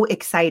so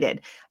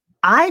excited.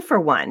 I, for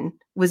one,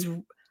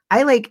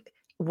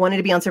 wanted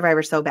to be on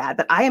Survivor so bad,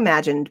 but I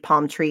imagined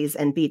palm trees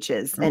and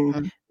beaches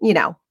and,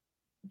 and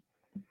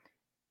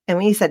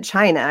when he said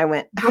China, I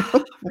went,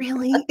 oh,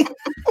 really?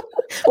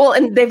 Well,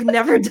 and they've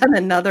never done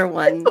another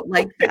one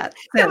like that.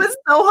 It was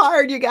so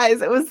hard, you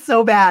guys. It was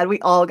so bad. We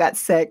all got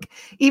sick.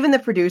 Even the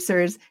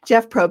producers,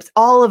 Jeff Probst,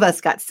 all of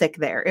us got sick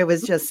there. It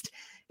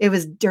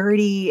was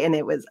dirty and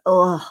it was,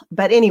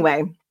 but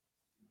anyway,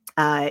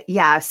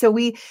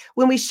 so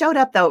when we showed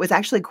up though, it was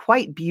actually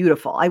quite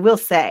beautiful. I will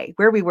say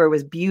where we were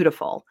was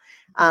beautiful.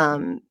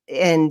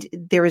 And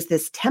there was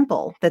this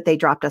temple that they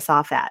dropped us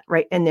off at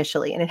right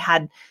initially. And it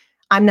had,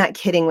 I'm not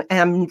kidding, and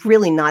I'm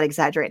really not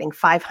exaggerating,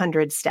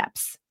 500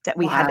 steps that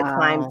we had to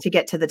climb to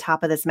get to the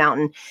top of this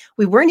mountain.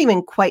 We weren't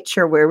even quite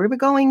sure where we were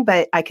going,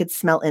 but I could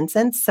smell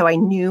incense. So I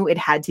knew it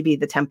had to be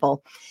the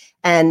temple.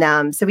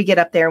 And so we get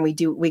up there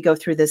and we go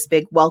through this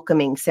big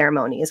welcoming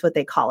ceremony is what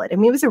they call it. I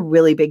mean, it was a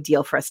really big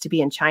deal for us to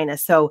be in China.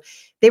 So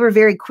they were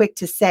very quick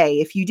to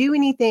say, if you do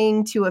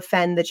anything to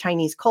offend the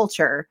Chinese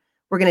culture,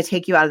 we're going to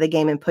take you out of the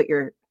game and put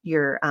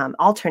your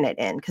alternate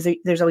in, because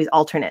there's always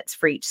alternates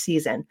for each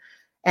season.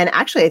 And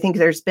actually, I think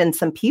there's been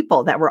some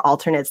people that were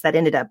alternates that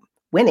ended up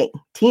winning.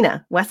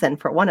 Tina Wesson,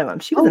 for one of them.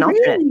 She was an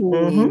alternate.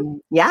 Really? Mm-hmm.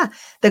 Yeah.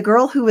 The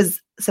girl who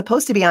was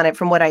supposed to be on it,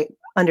 from what I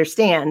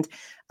understand,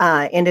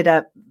 ended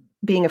up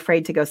being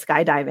afraid to go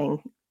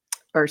skydiving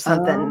or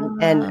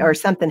something, or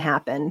something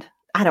happened.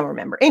 I don't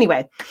remember.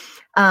 Anyway,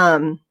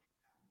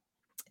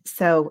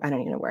 so I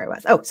don't even know where I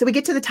was. Oh, so we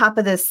get to the top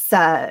of this,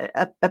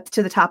 up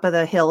to the top of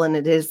the hill, and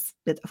it's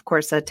of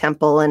course a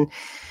temple, and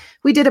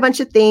we did a bunch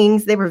of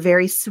things. They were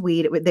very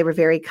sweet. They were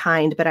very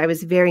kind, but I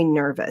was very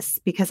nervous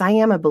because I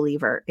am a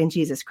believer in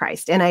Jesus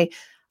Christ, and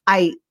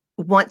I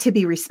want to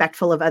be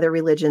respectful of other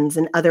religions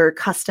and other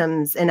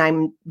customs, and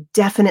I'm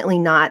definitely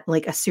not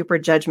like a super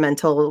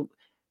judgmental,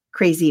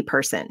 crazy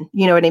person.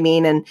 You know what I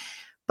mean?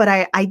 But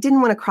I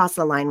didn't want to cross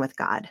the line with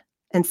God.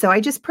 And so I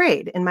just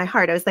prayed in my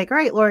heart. I was like, all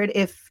right, Lord,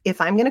 if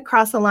I'm going to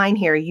cross the line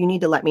here, you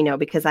need to let me know,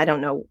 because I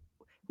don't know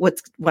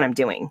what I'm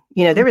doing.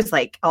 You know, there was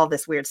like all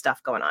this weird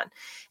stuff going on,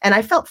 and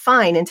I felt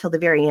fine until the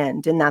very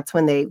end. And that's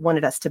when they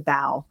wanted us to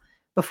bow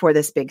before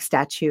this big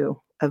statue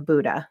of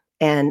Buddha.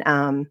 And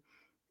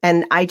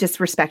I just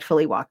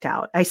respectfully walked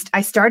out.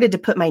 I started to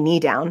put my knee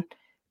down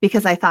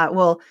because I thought,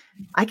 well,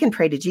 I can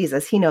pray to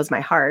Jesus. He knows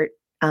my heart.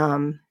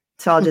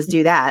 So I'll just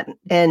do that.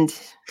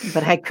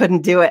 But I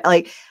couldn't do it.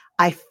 Like,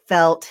 I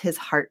felt his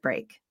heart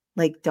break.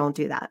 Like, don't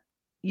do that.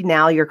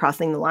 Now you're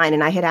crossing the line.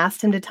 And I had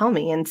asked him to tell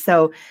me. And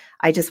so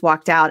I just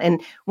walked out.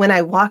 And when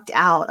I walked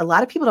out, a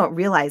lot of people don't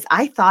realize,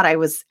 I thought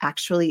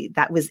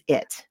that was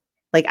it.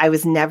 Like, I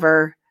was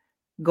never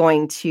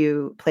going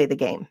to play the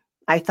game.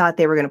 I thought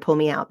they were going to pull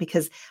me out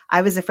because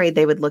I was afraid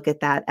they would look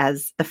at that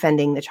as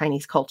offending the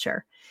Chinese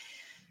culture.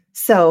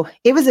 So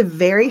it was a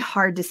very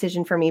hard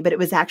decision for me, but it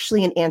was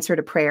actually an answer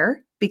to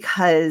prayer,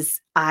 because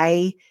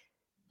I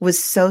was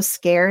so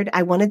scared.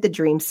 I wanted the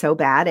dream so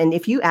bad. And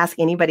if you ask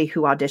anybody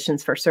who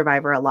auditions for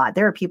Survivor a lot,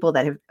 there are people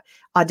that have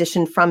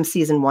auditioned from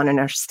season 1 and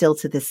are still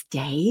to this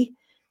day,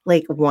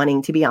 like,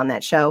 wanting to be on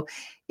that show.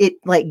 It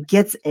like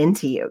gets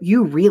into you.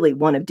 You really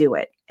want to do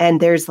it.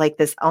 And there's like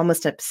this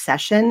almost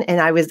obsession.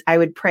 And I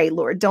would pray,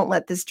 Lord, don't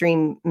let this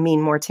dream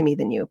mean more to me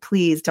than you.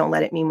 Please don't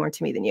let it mean more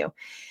to me than you.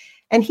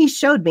 And he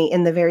showed me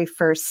in the very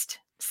first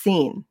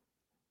scene,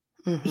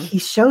 he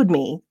showed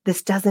me,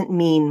 this doesn't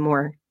mean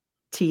more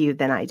to you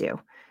than I do.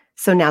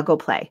 So now go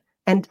play.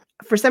 And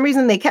for some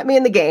reason, they kept me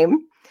in the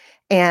game.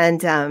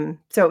 And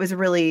so it was a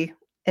really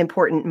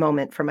important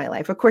moment for my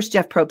life. Of course,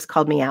 Jeff Probst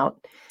called me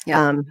out.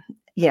 Yeah.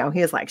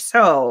 He was like,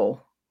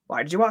 so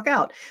why did you walk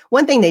out?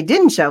 One thing they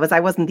didn't show is I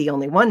wasn't the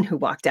only one who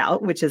walked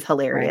out, which is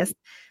hilarious.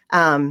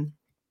 Right.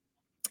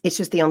 It's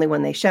just the only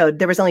one they showed.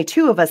 There was only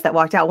 2 of us that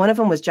walked out. One of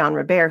them was John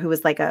Robert, who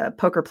was like a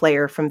poker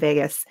player from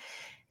Vegas.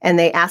 And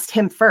they asked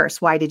him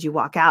first, why did you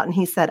walk out? And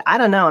he said, I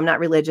don't know. I'm not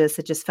religious.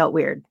 It just felt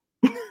weird.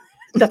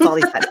 That's all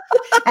he said.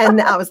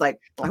 And I was like,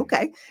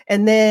 okay.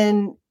 And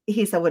then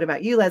he said, what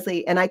about you,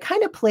 Leslie? And I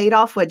kind of played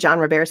off what John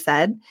Robert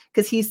said,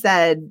 because he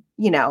said,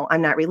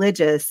 I'm not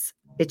religious.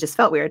 It just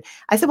felt weird.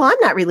 I said, well, I'm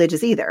not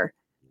religious either,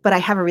 but I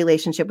have a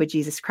relationship with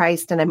Jesus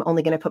Christ, and I'm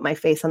only going to put my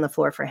face on the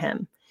floor for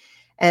him.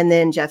 And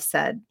then Jeff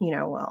said, we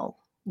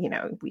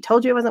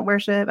told you it wasn't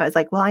worship. I was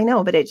like, well, I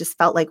know, but it just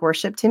felt like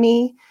worship to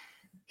me.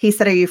 He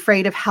said, are you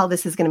afraid of how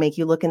this is going to make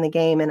you look in the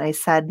game? And I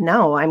said,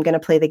 no, I'm going to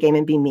play the game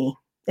and be me.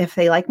 If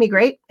they like me,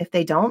 great. If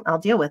they don't, I'll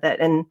deal with it.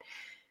 And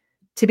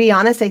to be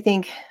honest, I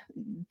think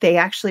they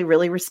actually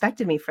really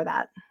respected me for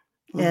that.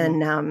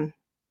 Mm-hmm. And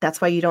that's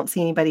why you don't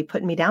see anybody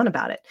putting me down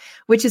about it,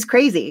 which is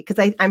crazy,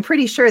 because I'm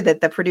pretty sure that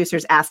the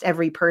producers asked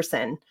every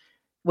person,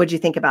 what'd you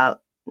think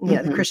about,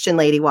 the Christian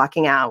lady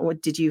walking out?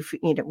 What did you,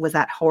 was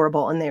that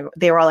horrible? And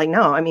they were all like,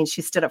 no, I mean,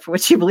 she stood up for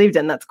what she believed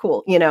in. That's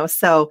cool.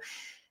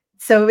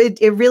 So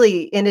it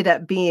really ended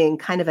up being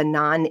kind of a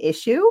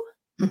non-issue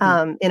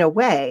in a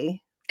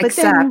way. But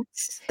except then,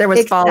 there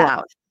was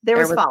fallout. There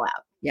was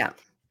fallout. Yeah.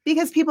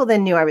 Because people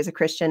then knew I was a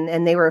Christian,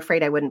 and they were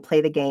afraid I wouldn't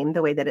play the game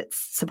the way that it's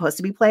supposed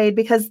to be played.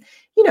 Because,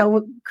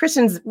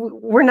 Christians,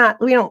 we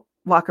don't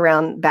walk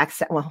around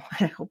well,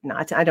 I hope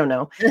not. I don't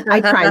know.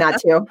 I try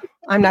not to.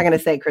 I'm not going to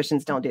say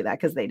Christians don't do that,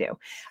 because they do.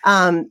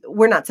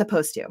 We're not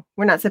supposed to.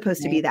 We're not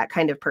supposed to be that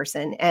kind of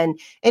person. And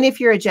if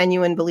you're a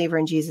genuine believer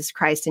in Jesus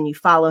Christ, and you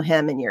follow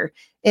him, and you're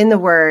in the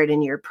word,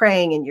 and you're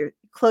praying, and you're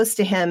close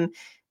to him,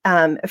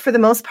 for the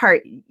most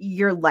part,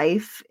 your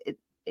life,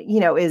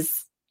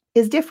 is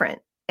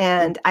different.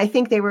 And I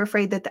think they were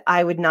afraid that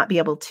I would not be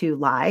able to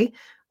lie,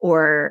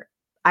 or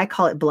I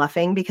call it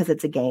bluffing, because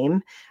it's a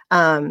game.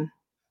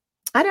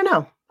 I don't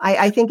know.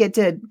 I think it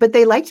did, but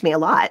they liked me a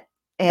lot.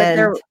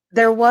 And but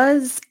there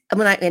was,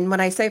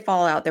 when I say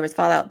fallout, there was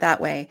fallout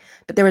that way,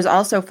 but there was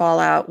also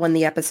fallout when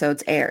the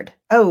episodes aired.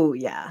 Oh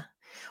yeah.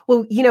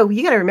 Well, you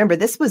got to remember,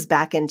 this was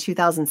back in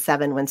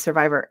 2007 when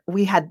Survivor,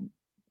 we had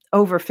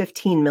over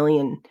 15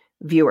 million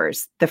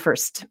viewers the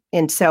first.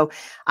 And so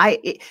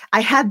I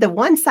had the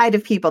one side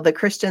of people, the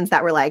Christians,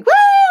 that were like,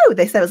 woo!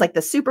 They said it was like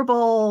the Super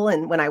Bowl.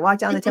 And when I walked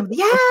down the temple,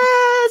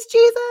 yes,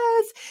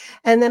 Jesus.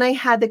 And then I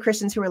had the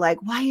Christians who were like,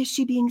 why is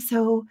she being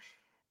so,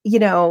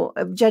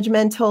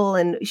 judgmental,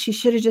 and she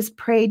should have just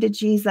prayed to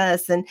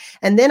Jesus. And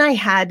then I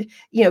had,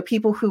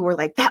 people who were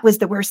like, that was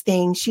the worst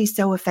thing. She's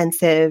so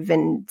offensive.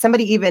 And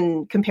somebody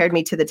even compared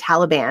me to the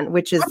Taliban,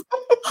 which is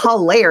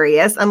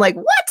hilarious. I'm like,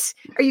 what?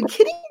 Are you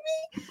kidding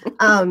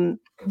me?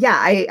 Yeah,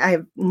 I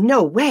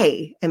no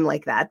way am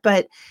like that.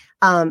 But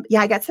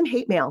I got some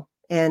hate mail,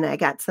 and I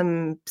got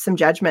some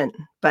judgment.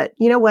 But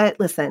you know what?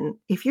 Listen,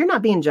 if you're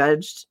not being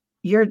judged,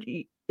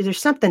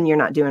 there's something you're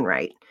not doing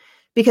right.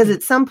 Because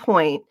at some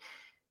point,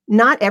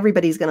 not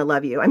everybody's going to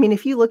love you. I mean,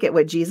 if you look at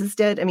what Jesus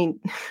did, I mean,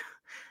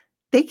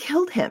 they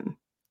killed him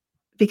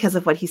because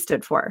of what he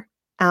stood for.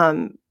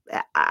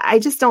 I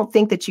just don't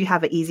think that you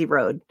have an easy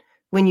road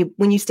when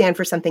you stand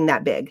for something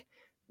that big,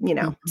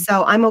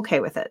 So I'm okay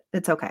with it.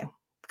 It's okay.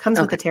 Comes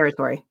with the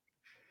territory.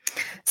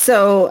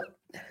 So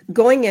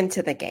going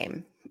into the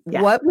game,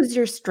 what was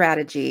your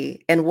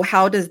strategy, and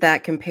how does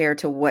that compare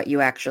to what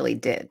you actually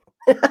did?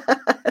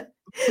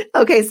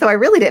 Okay, so I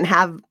really didn't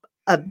have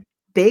a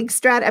big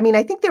strat. I mean,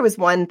 I think there was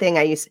one thing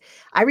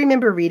I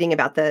remember reading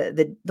about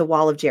the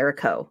wall of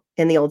Jericho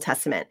in the Old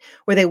Testament,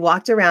 where they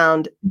walked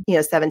around,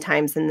 7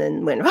 times and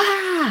then went,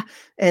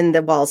 and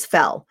the walls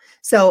fell.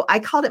 So I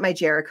called it my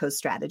Jericho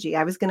strategy.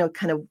 I was going to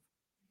kind of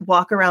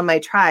walk around my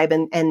tribe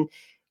and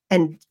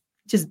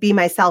just be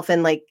myself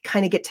and like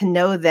kind of get to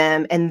know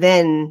them. And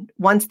then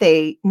once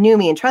they knew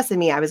me and trusted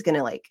me, I was going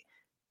to like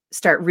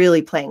start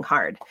really playing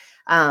hard.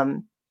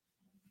 To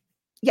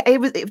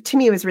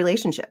me, it was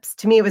relationships.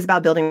 To me, it was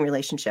about building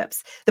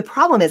relationships. The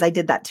problem is I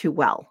did that too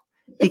well,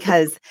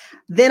 because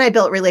then I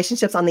built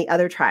relationships on the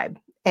other tribe.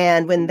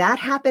 And when that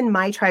happened,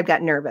 my tribe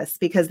got nervous,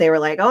 because they were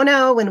like, oh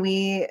no, when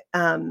we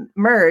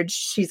merge,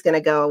 she's going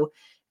to go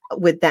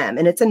with them.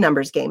 And it's a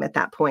numbers game at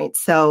that point.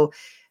 So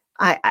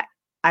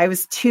I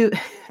was too,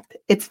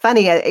 it's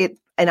funny,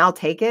 and I'll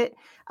take it.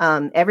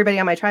 Everybody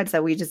on my tribe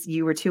said,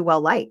 you were too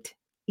well liked.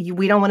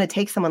 We don't want to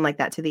take someone like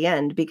that to the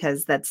end,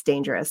 because that's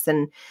dangerous.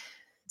 And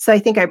so I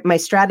think my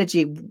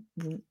strategy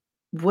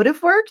would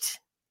have worked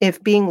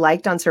if being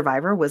liked on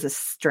Survivor was a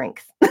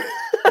strength.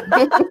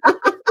 I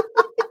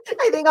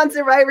think on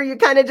Survivor, you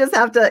kind of just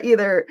have to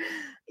either,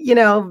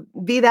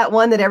 be that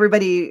one that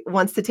everybody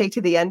wants to take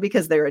to the end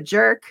because they're a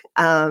jerk.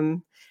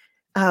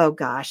 Oh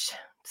gosh,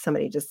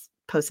 somebody just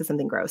posted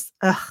something gross.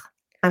 Ugh,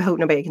 I hope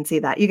nobody can see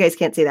that. You guys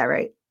can't see that,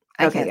 right?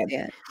 Okay, good. See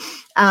it.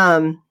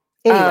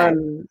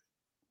 Anyway.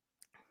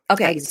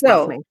 Okay,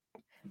 so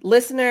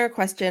listener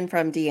question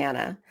from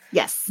Deanna.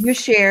 Yes. You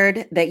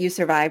shared that you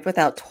survived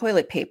without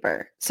toilet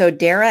paper. So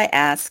dare I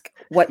ask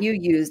what you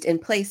used in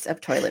place of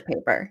toilet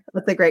paper?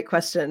 That's a great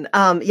question.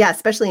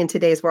 Especially in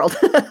today's world.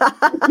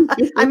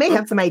 I may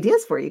have some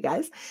ideas for you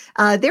guys.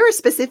 There are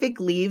specific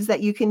leaves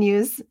that you can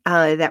use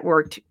that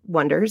worked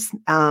wonders.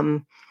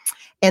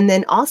 And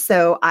then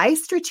also I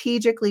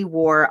strategically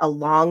wore a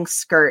long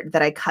skirt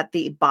that I cut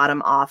the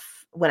bottom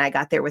off when I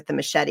got there with the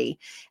machete.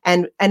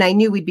 And I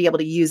knew we'd be able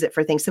to use it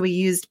for things. So we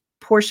used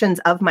portions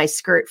of my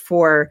skirt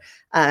for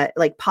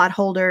like pot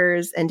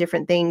holders and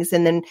different things.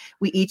 And then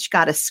we each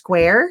got a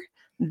square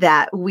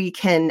that we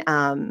can,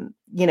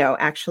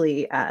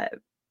 actually,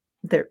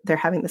 they're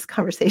having this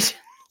conversation.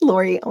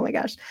 Lori, oh my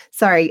gosh.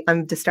 Sorry,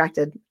 I'm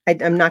distracted.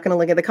 I'm not going to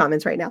look at the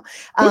comments right now.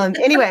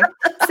 Anyway,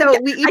 so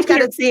we each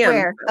got a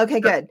square. Okay,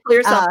 good. Pull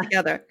yourself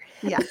together.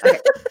 Yeah. Okay.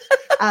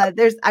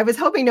 I was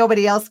hoping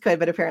nobody else could,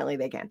 but apparently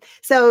they can.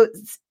 So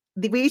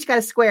we each got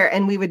a square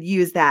and we would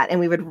use that and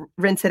we would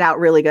rinse it out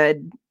really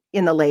good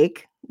in the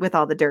lake with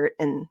all the dirt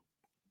and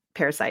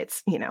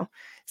parasites,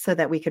 so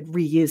that we could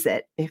reuse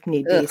it if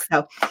need be.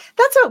 So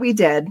that's what we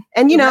did.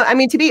 And,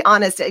 to be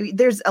honest,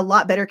 there's a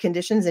lot better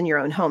conditions in your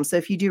own home. So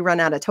if you do run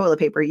out of toilet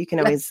paper, you can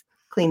always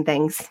clean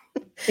things.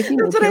 That's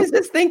what I was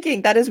just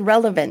thinking. That is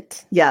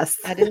relevant. Yes.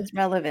 That is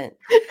relevant.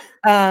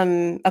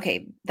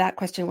 Okay. That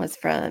question was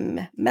from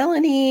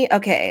Melanie.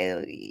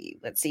 Okay.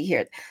 Let's see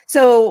here.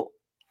 So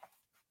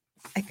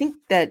I think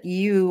that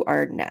you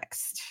are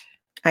next.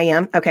 I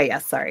am. Okay.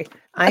 Yes. Sorry.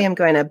 I am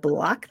going to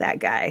block that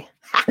guy.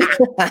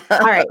 All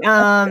right.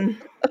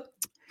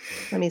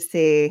 Let me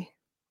see.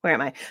 Where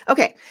am I?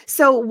 Okay.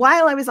 So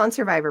while I was on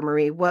Survivor,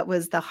 Marie, what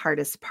was the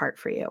hardest part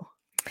for you?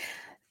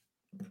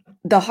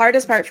 The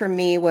hardest part for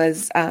me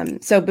was,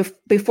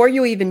 before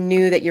you even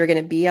knew that you were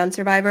going to be on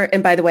Survivor,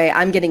 and by the way,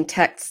 I'm getting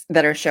texts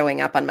that are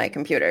showing up on my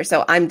computer,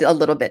 so I'm a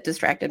little bit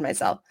distracted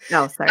myself.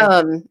 Oh,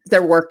 sorry.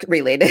 They're work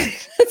related.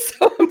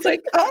 So I'm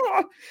like,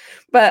 oh,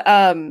 but,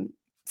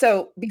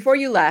 so before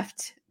you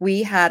left,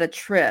 we had a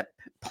trip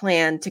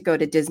planned to go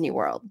to Disney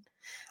World.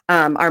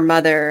 Our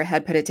mother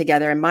had put it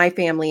together and my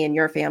family and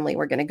your family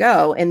were going to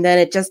go. And then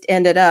it just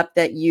ended up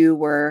that you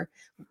were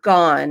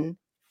gone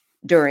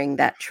during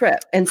that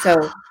trip. And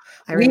so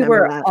we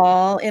were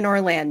all in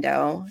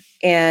Orlando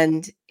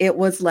and it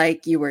was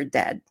like you were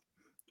dead.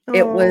 Oh.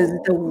 It was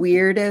the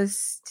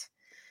weirdest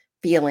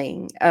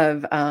feeling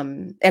of,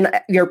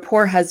 and your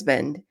poor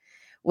husband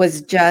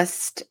was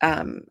just,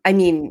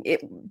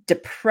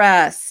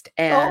 depressed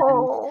and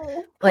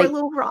like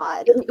little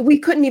Rod. We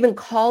couldn't even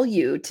call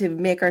you to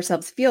make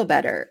ourselves feel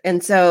better.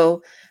 And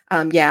so,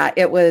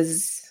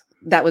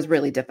 that was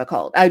really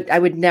difficult. I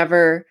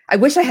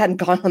wish I hadn't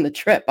gone on the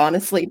trip,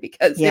 honestly,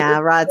 because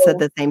Rod said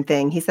the same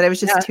thing. He said it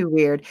was just too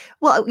weird.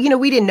 Well,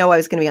 we didn't know I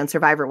was going to be on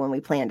Survivor when we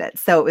planned it.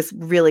 So it was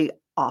really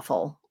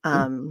awful.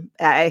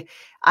 I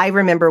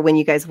remember when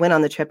you guys went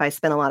on the trip, I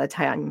spent a lot of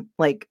time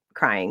like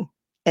crying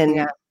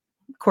and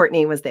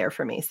Courtney was there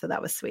for me. So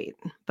that was sweet.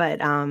 But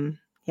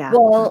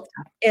well,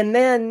 and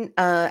then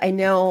I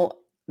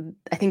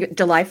think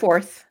July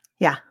 4th.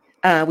 Yeah.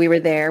 We were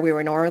there. We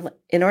were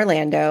in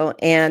Orlando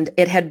and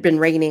it had been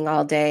raining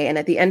all day. And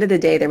at the end of the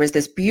day, there was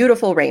this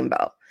beautiful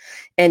rainbow.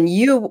 And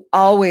you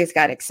always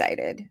got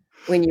excited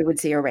when you would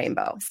see a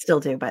rainbow. Still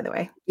do, by the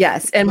way.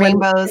 Yes. And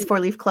rainbows,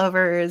 four-leaf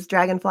clovers,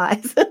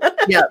 dragonflies.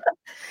 Yeah.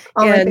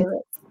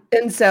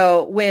 And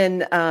so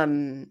when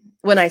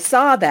I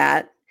saw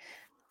that,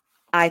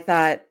 I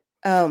thought,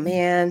 oh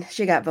man,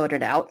 she got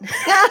voted out.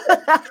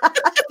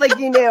 Like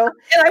you knew.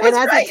 And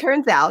as it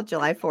turns out,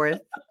 July 4th,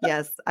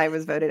 yes, I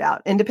was voted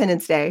out.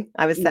 Independence Day,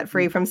 I was set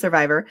free from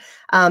Survivor.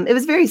 It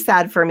was very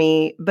sad for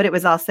me, but it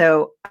was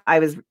also, I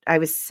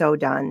was so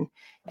done.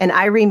 And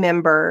I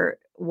remember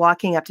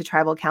walking up to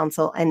tribal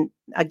council and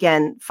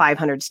again,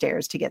 500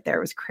 stairs to get there.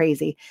 It was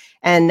crazy.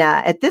 And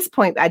at this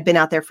point, I'd been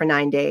out there for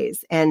 9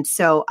 days. And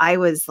so I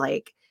was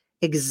like,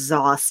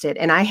 exhausted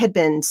and I had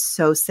been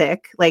so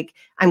sick. Like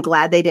I'm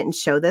glad they didn't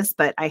show this,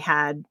 but I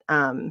had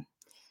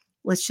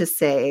let's just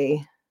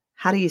say,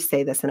 how do you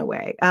say this in a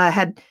way?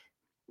 I'm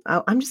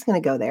just going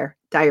to go there.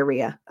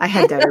 Diarrhea. I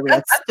had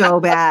diarrhea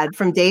so bad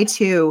from day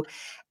 2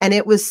 and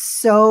it was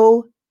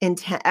so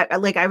intense.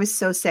 Like I was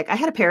so sick. I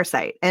had a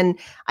parasite and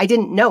I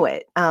didn't know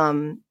it.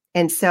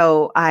 And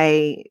so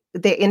they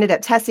ended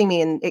up testing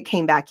me and it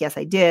came back. Yes,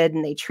 I did.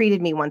 And they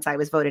treated me once I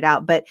was voted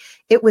out, but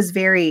it was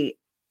very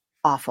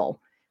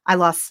awful. I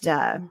lost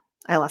a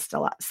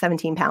lot,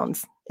 17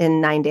 pounds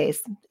in 9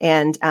 days.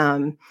 And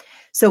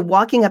so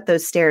walking up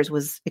those stairs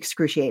was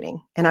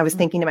excruciating. And I was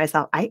thinking to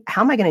myself,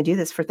 how am I going to do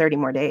this for 30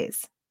 more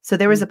days? So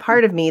there was a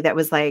part of me that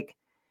was like,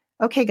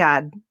 okay,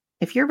 God,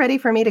 if you're ready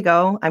for me to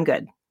go, I'm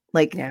good.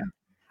 Like,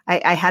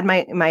 I had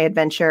my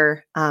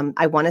adventure.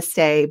 I want to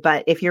stay,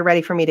 but if you're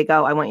ready for me to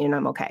go, I want you to know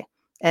I'm okay.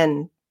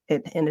 And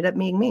it ended up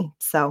being me.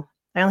 So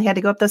I only had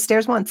to go up those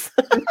stairs once.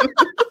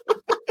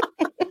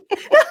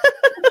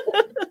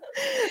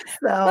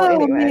 So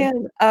anyway.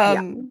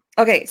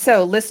 Okay.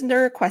 So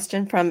listener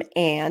question from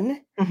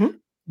Anne. Mm-hmm.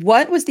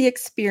 What was the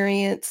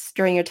experience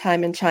during your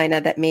time in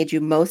China that made you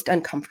most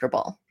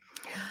uncomfortable?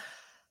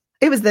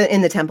 It was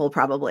in the temple,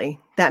 probably.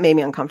 That made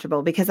me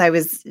uncomfortable because I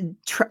was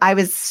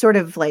sort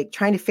of like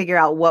trying to figure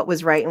out what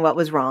was right and what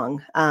was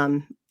wrong.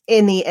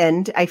 In the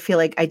end, I feel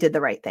like I did the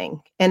right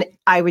thing and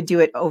I would do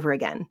it over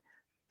again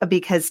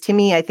because to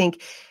me, I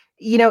think,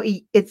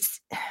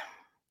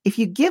 if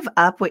you give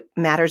up what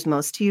matters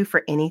most to you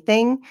for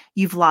anything,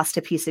 you've lost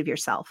a piece of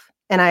yourself.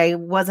 And I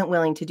wasn't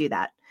willing to do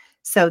that.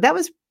 So that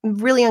was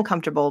really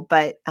uncomfortable,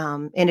 but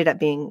ended up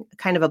being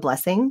kind of a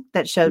blessing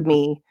that showed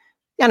me,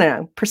 I don't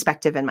know,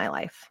 perspective in my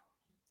life.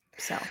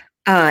 So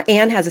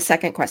Anne has a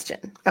second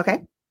question.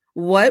 Okay.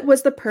 What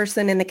was the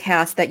person in the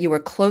cast that you were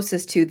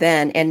closest to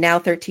then, and now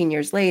 13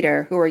 years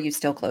later, who are you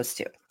still close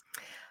to?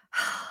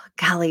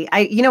 Golly,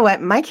 you know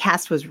what? My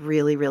cast was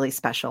really, really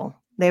special.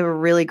 They were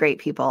really great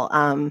people.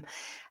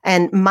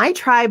 And my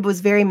tribe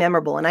was very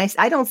memorable. And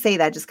I don't say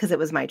that just because it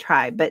was my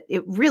tribe, but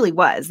it really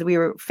was. We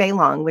were Fei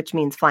Long, which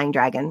means flying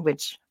dragon,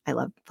 which I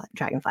love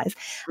dragonflies.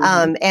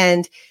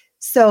 And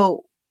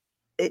so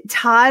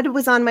Todd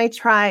was on my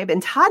tribe,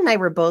 and Todd and I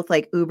were both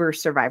like uber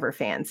Survivor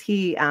fans.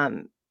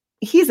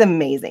 He's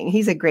amazing.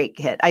 He's a great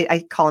kid.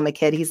 I call him a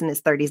kid. He's in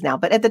his 30s now,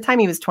 but at the time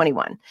he was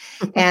 21.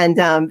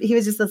 And he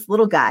was just this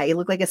little guy. He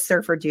looked like a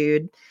surfer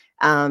dude.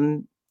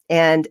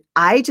 And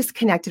I just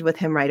connected with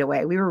him right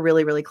away. We were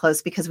really, really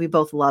close because we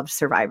both loved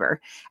Survivor.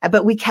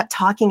 But we kept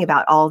talking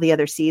about all the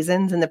other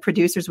seasons, and the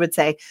producers would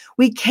say,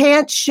 "We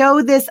can't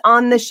show this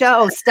on the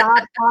show.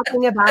 Stop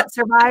talking about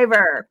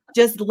Survivor.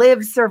 Just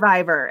live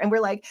Survivor." And we're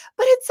like,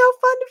 "But it's so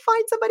fun to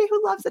find somebody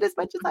who loves it as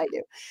much as I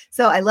do."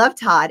 So I love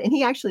Todd, and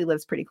he actually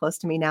lives pretty close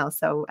to me now,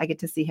 so I get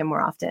to see him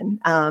more often.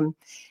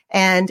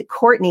 And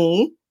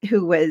Courtney,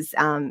 who was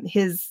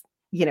his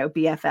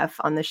BFF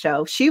on the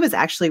show. She was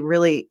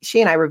actually she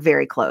and I were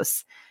very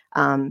close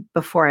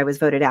before I was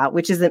voted out,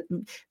 which is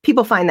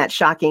people find that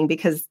shocking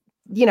because,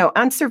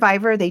 on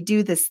Survivor, they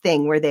do this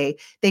thing where they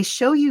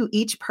show you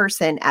each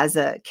person as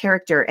a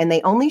character, and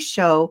they only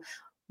show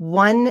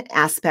one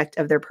aspect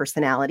of their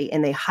personality,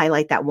 and they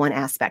highlight that one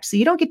aspect. So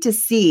you don't get to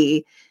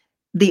see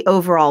the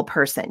overall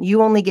person.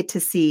 You only get to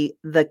see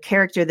the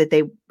character that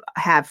they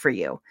have for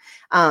you.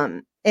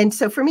 And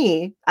so for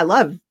me, I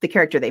love the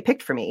character they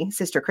picked for me,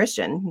 Sister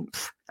Christian.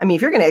 I mean,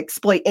 if you're going to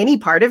exploit any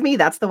part of me,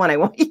 that's the one I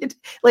want you to,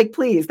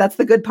 please, that's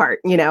the good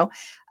part,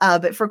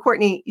 But for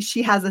Courtney,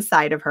 she has a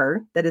side of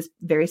her that is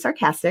very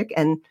sarcastic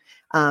and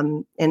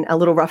a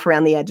little rough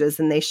around the edges.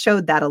 And they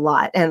showed that a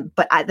lot.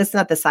 But that's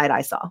not the side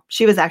I saw.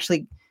 She was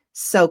actually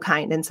so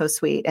kind and so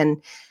sweet.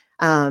 And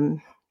man,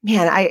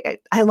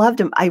 I loved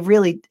him. I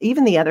really,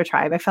 even the other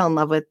tribe, I fell in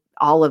love with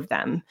all of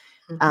them.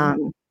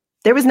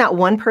 There was not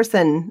one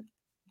person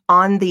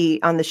on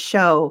the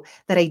show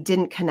that I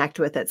didn't connect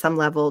with at some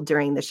level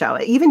during the show.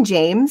 Even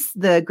James,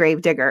 the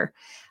gravedigger,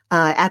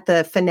 at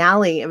the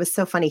finale, it was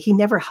so funny. He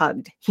never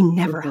hugged.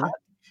 Hugged,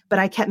 but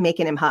I kept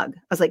making him hug.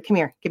 I was like, "Come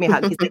here, give me a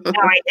hug." He's like, "No,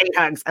 I hate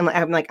hugs."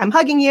 I'm like, I'm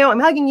hugging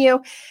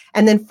you.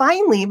 And then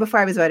finally,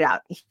 before I was voted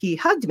out, he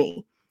hugged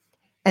me.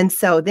 And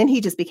so then he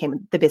just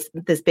became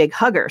this big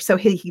hugger. So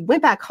he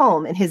went back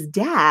home, and his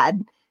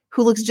dad,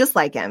 who looks just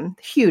like him,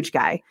 huge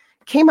guy,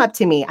 came up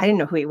to me. I didn't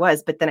know who he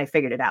was, but then I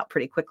figured it out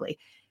pretty quickly.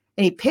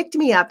 And he picked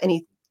me up and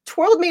he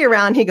twirled me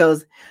around. He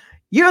goes,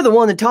 "You're the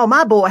one that taught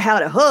my boy how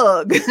to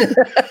hug." I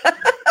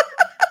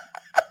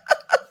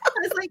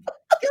was like,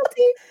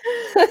 guilty.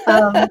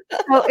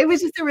 So it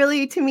was just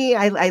to me,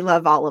 I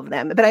love all of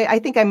them. But I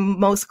think I'm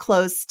most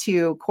close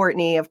to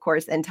Courtney, of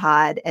course, and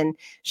Todd and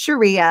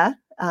Sharia.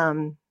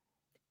 I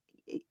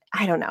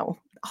don't know.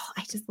 Oh,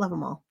 I just love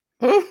them all.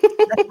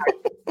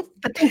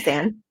 But thanks,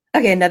 Anne.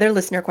 Okay, another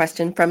listener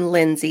question from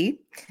Lindsay.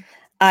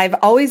 I've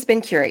always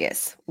been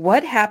curious.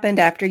 What happened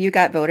after you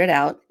got voted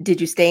out? Did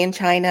you stay in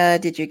China?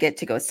 Did you get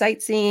to go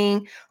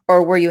sightseeing?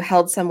 Or were you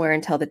held somewhere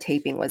until the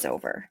taping was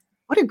over?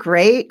 What a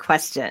great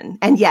question.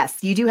 And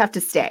yes, you do have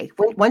to stay.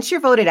 Once you're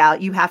voted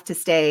out, you have to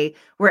stay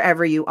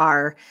wherever you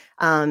are,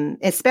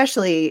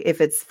 especially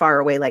if it's far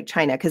away like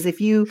China. Because if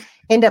you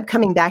end up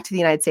coming back to the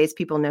United States,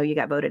 people know you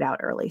got voted out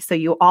early. So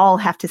you all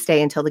have to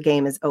stay until the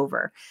game is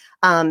over.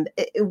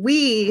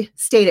 We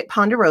stayed at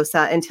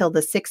Ponderosa until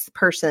the sixth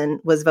person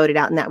was voted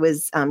out, and that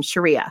was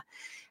Sharia.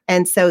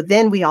 And so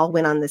then we all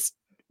went on this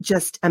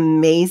just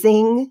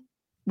amazing,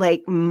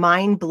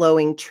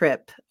 mind-blowing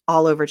trip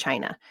all over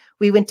China.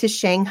 We went to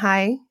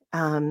Shanghai.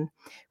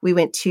 We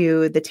went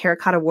to the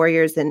Terracotta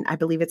Warriors, and I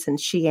believe it's in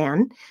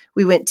Xi'an.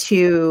 We went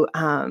to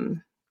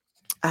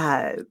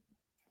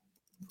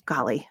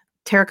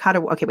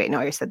Terracotta. Okay, wait, no,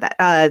 I said that.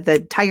 The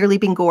Tiger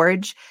Leaping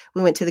Gorge.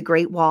 We went to the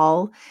Great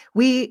Wall.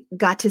 We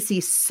got to see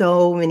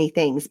so many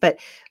things. But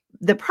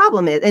the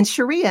problem is, and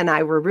Sharia and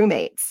I were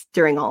roommates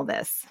during all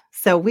this.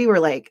 So we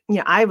were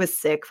I was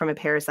sick from a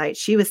parasite.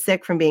 She was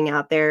sick from being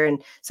out there.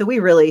 And so we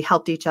really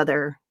helped each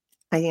other.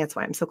 I think that's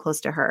why I'm so close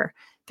to her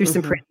through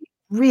some pretty,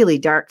 really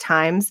dark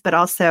times. But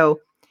also,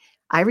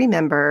 I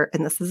remember,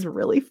 and this is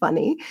really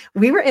funny,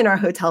 we were in our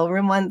hotel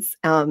room once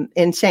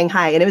in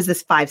Shanghai, and it was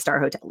this 5-star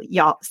hotel.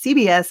 Y'all,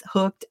 CBS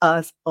hooked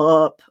us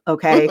up,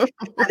 okay? It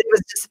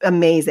was just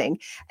amazing.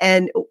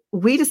 And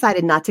we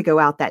decided not to go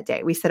out that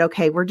day. We said,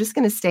 okay, we're just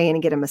going to stay in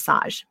and get a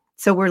massage.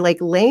 So we're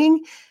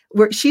laying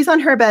she's on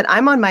her bed,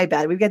 I'm on my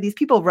bed. We've got these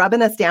people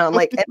rubbing us down.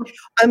 Like, and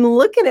I'm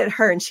looking at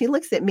her and she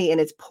looks at me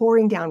and it's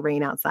pouring down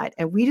rain outside.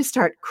 And we just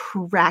start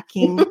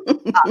cracking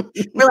up.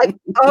 We're like,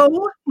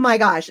 oh my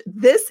gosh,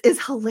 this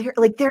is hilarious.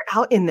 Like they're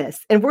out in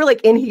this and we're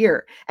like in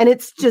here and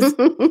it's just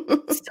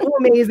so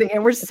amazing.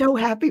 And we're so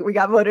happy we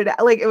got voted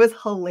out. Like it was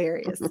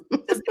hilarious. It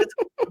was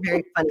a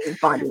very funny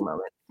bonding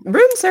moment.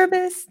 Room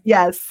service.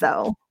 Yes.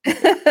 So.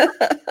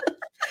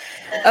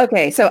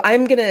 Okay, so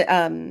I'm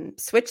gonna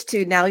switch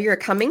to now you're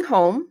coming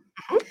home.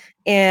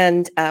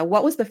 And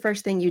what was the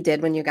first thing you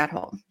did when you got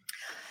home?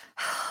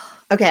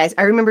 Okay,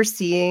 I remember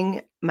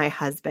seeing my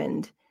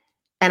husband,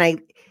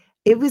 and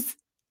it was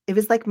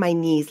like my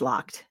knees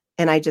locked,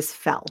 and I just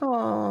fell.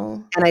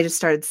 Oh, and I just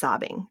started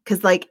sobbing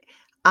because like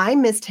I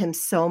missed him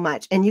so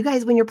much. And you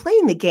guys, when you're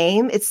playing the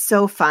game, it's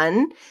so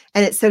fun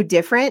and it's so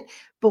different.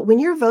 But when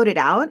you're voted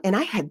out, and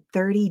I had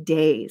 30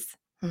 days.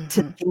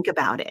 To think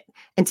about it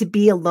and to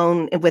be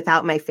alone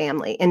without my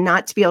family and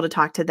not to be able to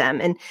talk to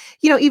them. And,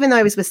 even though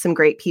I was with some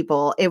great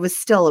people, it was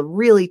still a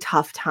really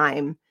tough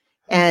time.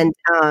 And,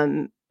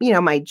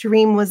 my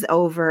dream was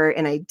over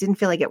and I didn't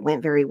feel like it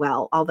went very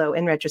well. Although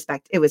in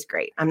retrospect, it was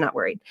great. I'm not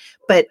worried.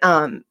 But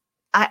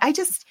I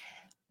just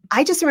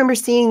remember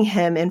seeing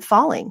him and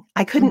falling.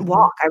 I couldn't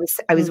walk.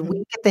 I was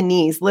weak at the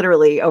knees,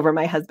 literally over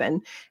my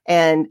husband.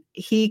 And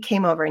he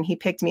came over and he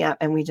picked me up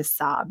and we just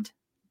sobbed.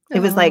 It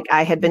was like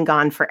I had been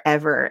gone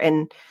forever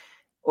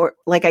or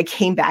like I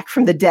came back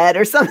from the dead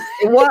or something.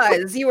 It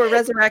was. You were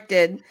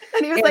resurrected.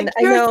 And he was like,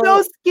 you're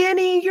so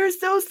skinny. You're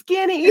so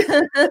skinny.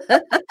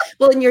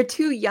 Well, and your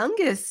two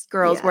youngest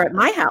girls were at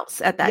my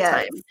house at that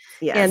time.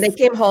 Yes. And they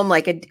came home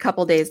like a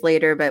couple days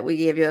later, but we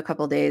gave you a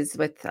couple days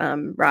with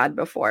Rod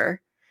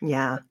before.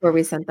 Yeah. Where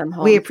we sent them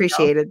home. We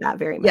appreciated that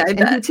very much. Yeah,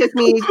 and he took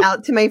me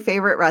out to my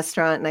favorite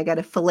restaurant and I got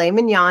a filet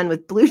mignon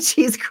with blue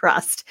cheese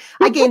crust.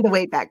 I gained the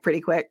weight back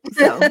pretty quick.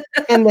 So,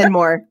 and then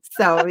more.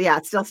 So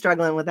yeah, still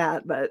struggling with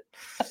that, but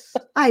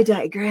I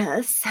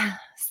digress.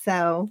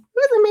 So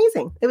it was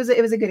amazing. It was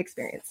a good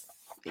experience.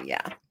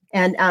 Yeah.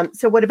 And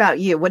so what about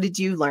you? What did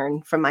you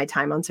learn from my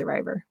time on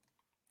Survivor?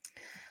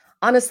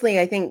 Honestly,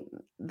 I think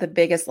the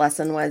biggest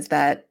lesson was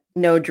that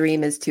no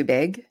dream is too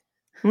big.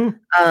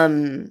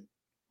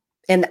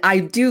 And I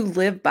do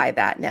live by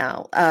that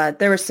now.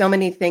 There were so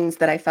many things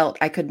that I felt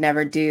I could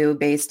never do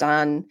based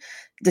on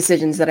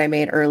decisions that I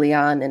made early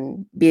on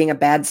and being a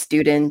bad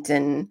student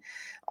and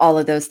all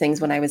of those things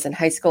when I was in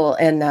high school.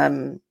 And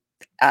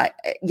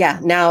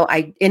now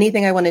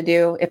anything I want to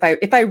do,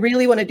 if I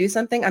really want to do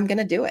something, I'm going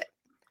to do it.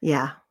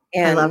 Yeah.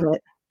 And I love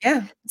it.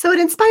 Yeah. So it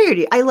inspired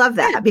you. I love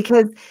that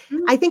because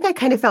I think I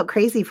kind of felt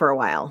crazy for a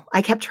while.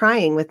 I kept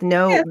trying with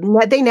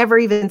they never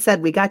even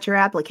said, we got your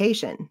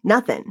application,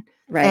 nothing.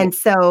 Right. And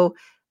so,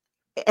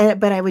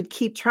 but I would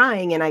keep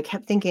trying and I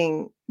kept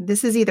thinking,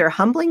 this is either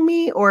humbling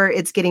me or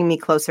it's getting me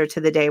closer to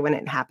the day when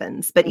it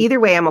happens. But either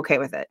way, I'm okay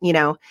with it,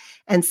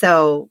 And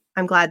so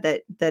I'm glad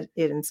that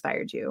it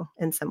inspired you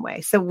in some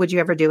way. So would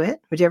you ever do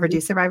it? Would you ever do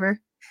Survivor?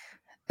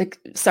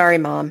 Sorry,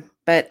 Mom,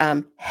 but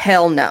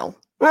hell no.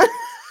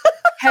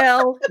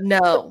 Hell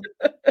no.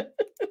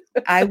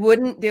 I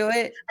wouldn't do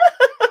it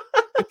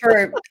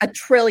for $1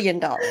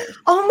 trillion.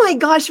 Oh my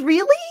gosh,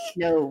 really?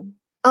 No.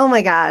 Oh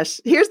my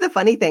gosh. Here's the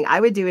funny thing. I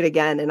would do it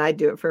again and I'd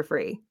do it for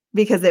free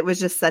because it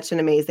was just such an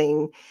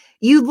amazing,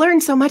 you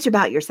learn so much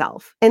about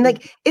yourself. And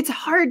like, it's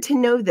hard to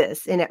know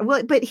this.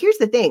 But here's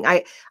the thing.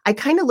 I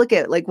kind of look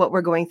at like what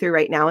we're going through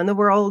right now in the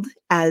world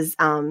as,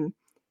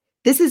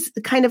 this is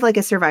kind of like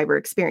a Survivor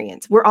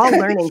experience. We're all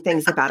learning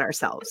things about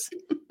ourselves.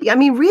 I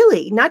mean,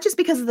 really, not just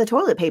because of the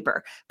toilet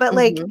paper, but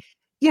like,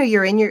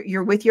 you're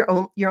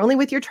only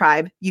with your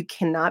tribe. You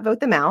cannot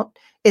vote them out.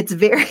 It's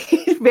very,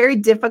 very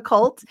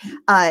difficult.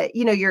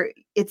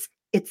 It's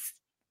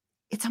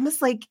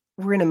almost like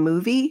we're in a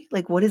movie.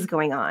 Like, what is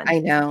going on? I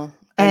know.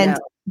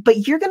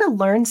 But you're going to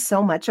learn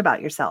so much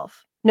about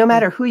yourself, no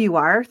matter who you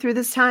are through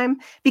this time,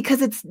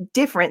 because it's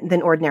different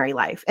than ordinary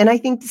life. And I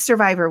think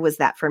Survivor was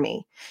that for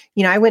me.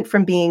 I went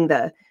from being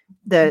the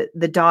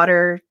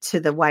daughter to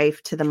the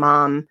wife to the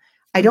mom.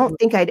 I don't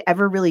think I'd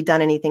ever really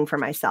done anything for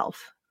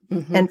myself.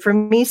 And for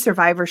me,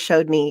 Survivor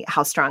showed me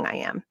how strong I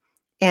am.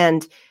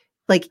 And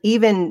like,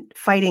 even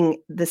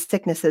fighting the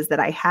sicknesses that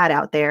I had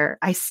out there,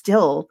 I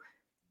still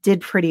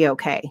did pretty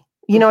okay.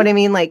 You know what I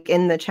mean? Like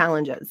in the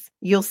challenges,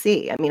 you'll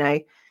see. I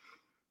mean,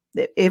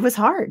 it was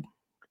hard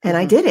and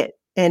I did it.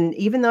 And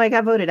even though I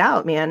got voted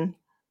out, man,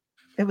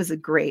 it was a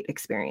great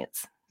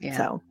experience. Yeah.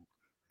 So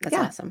that's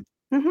awesome.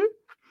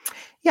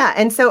 Yeah.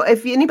 And so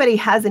if anybody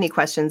has any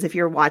questions, if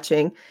you're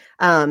watching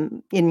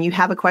and you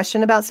have a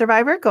question about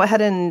Survivor, go ahead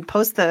and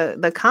post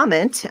the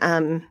comment.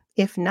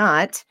 If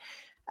not,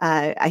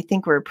 I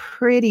think we're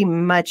pretty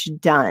much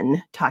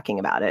done talking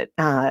about it.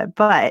 But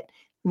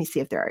let me see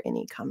if there are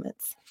any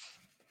comments.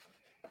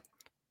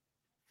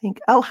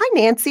 Oh, hi,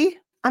 Nancy.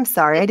 I'm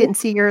sorry. I didn't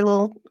see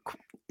your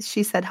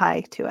she said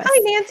hi to us. Hi,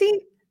 Nancy.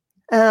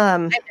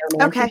 Nancy.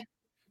 Okay.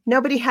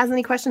 Nobody has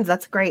any questions.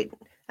 That's great.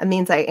 That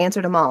means I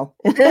answered them all.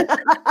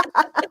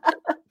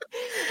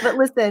 But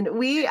listen,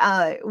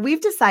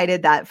 we've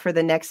decided that for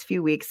the next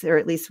few weeks, or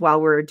at least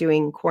while we're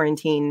doing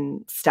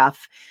quarantine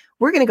stuff,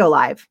 we're going to go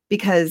live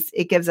because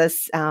it gives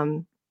us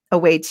a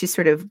way to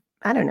sort of,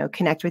 I don't know,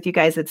 connect with you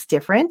guys. It's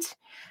different.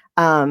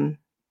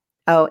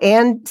 Oh,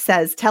 Anne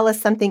says, tell us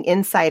something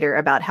insider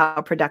about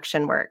how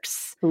production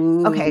works.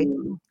 Ooh. Okay,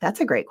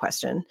 that's a great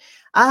question.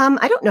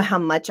 I don't know how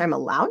much I'm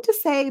allowed to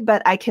say,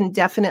 but I can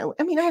definitely,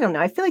 I mean, I don't know.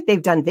 I feel like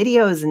they've done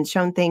videos and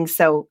shown things,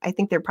 so I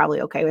think they're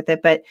probably okay with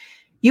it. But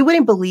you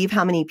wouldn't believe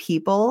how many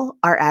people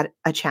are at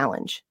a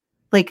challenge.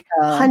 Like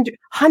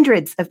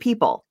hundreds of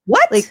people.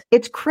 What? Like,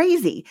 it's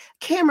crazy.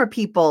 Camera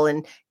people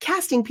and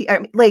casting people,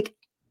 like,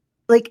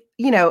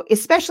 you know,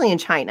 especially in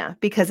China,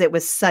 because it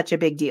was such a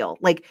big deal.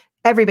 Like,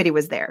 everybody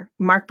was there.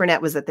 Mark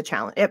Burnett was at the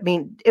challenge. I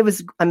mean, it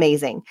was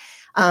amazing.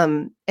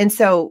 And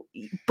so,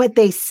 but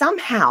they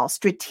somehow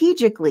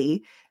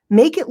strategically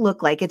make it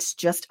look like it's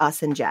just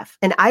us and Jeff.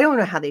 And I don't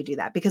know how they do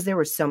that because there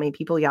were so many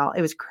people, y'all.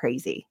 It was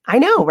crazy. I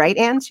know, right,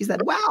 Anne? She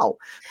said, wow.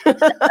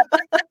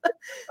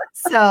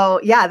 So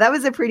yeah, that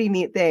was a pretty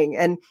neat thing.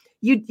 And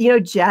you know,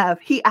 Jeff,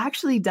 he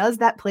actually does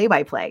that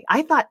play-by-play.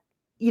 I thought,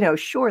 you know,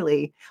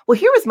 surely, well,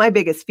 here was my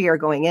biggest fear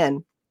going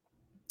in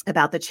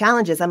about the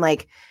challenges. I'm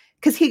like,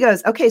 because he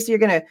goes, okay, so you're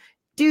going to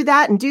do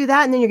that, and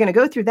then you're going to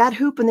go through that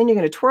hoop, and then you're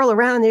going to twirl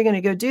around, and you're going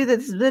to go do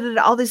this,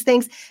 all these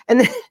things.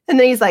 And then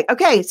he's like,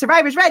 okay,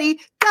 survivors ready,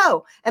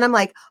 go. And I'm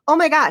like, oh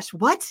my gosh,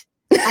 what?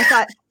 I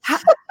thought,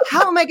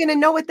 how am I going to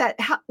know what that,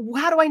 how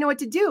do I know what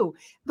to do?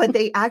 But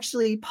they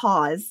actually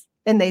pause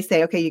and they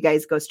say, okay, you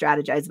guys go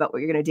strategize about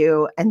what you're going to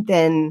do. And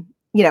then,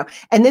 you know,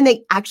 and then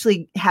they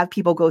actually have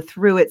people go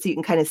through it so you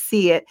can kind of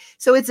see it.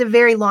 So it's a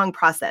very long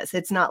process.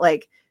 It's not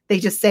like they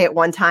just say it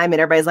one time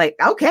and everybody's like,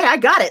 okay, I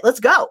got it. Let's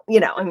go. You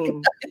know, I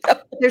mean,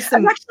 there's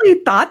some. I've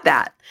actually thought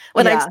that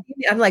when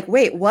I'm like,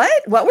 wait, what?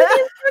 What were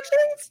the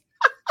instructions?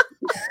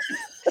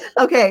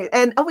 Okay.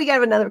 And we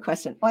got another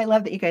question. Oh, I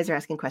love that you guys are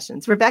asking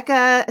questions.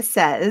 Rebecca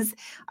says,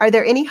 are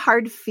there any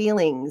hard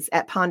feelings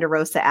at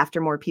Ponderosa after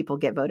more people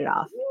get voted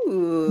off?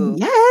 Ooh,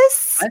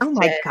 yes. Oh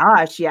my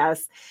gosh.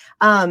 Yes.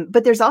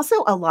 But there's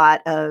also a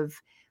lot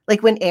of,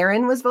 like, when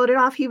Aaron was voted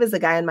off, he was the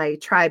guy in my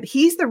tribe.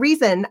 He's the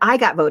reason I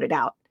got voted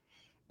out.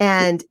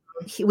 And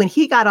when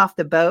he got off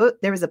the boat,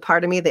 there was a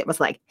part of me that was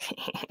like,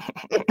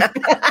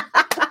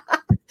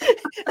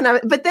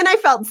 but then I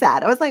felt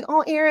sad. I was like,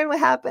 oh, Aaron, what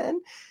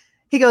happened?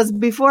 He goes,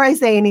 before I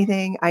say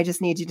anything, I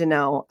just need you to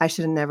know I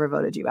should have never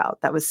voted you out.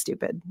 That was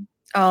stupid.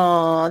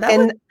 Oh, that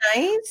was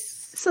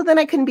nice. So then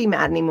I couldn't be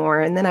mad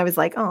anymore. And then I was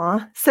like,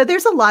 oh, so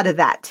there's a lot of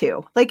that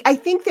too. Like, I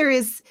think there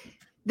is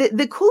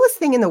the coolest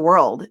thing in the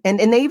world. And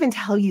they even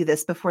tell you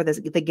this before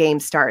the game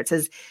starts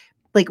is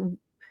like,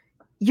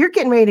 you're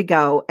getting ready to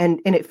go. And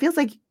it feels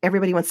like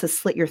everybody wants to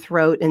slit your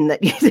throat and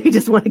that they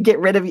just want to get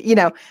rid of you, you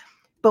know,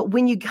 but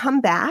when you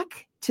come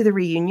back to the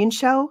reunion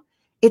show,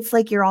 it's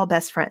like you're all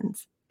best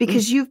friends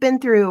because you've been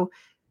through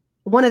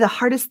one of the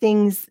hardest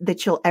things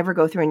that you'll ever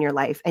go through in your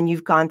life. And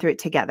you've gone through it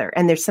together.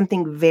 And there's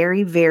something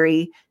very,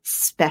 very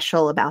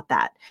special about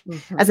that.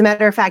 Mm-hmm. As a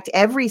matter of fact,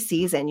 every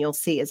season you'll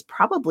see is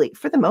probably,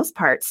 for the most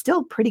part,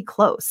 still pretty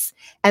close.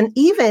 And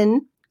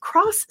even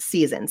cross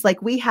seasons,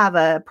 like we have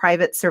a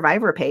private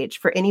Survivor page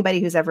for anybody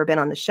who's ever been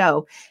on the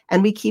show.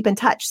 And we keep in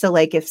touch. So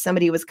like if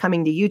somebody was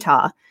coming to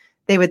Utah,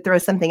 they would throw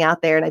something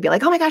out there and I'd be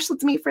like, oh my gosh,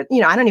 let's meet for,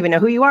 you know, I don't even know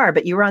who you are,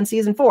 but you were on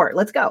season 4.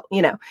 Let's go,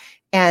 you know?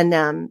 And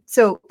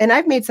and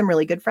I've made some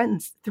really good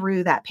friends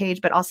through that page,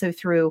 but also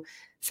through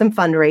some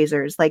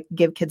fundraisers like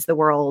Give Kids the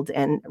World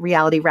and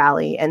Reality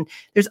Rally. And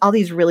there's all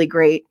these really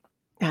great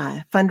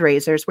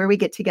fundraisers where we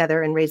get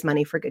together and raise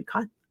money for good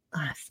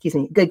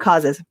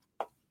causes.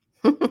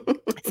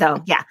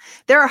 So yeah,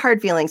 there are hard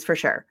feelings for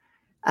sure.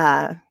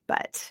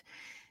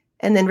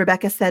 And then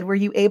Rebecca said, were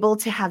you able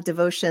to have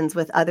devotions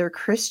with other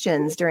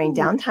Christians during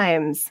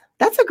downtimes?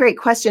 That's a great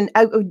question.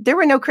 There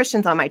were no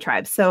Christians on my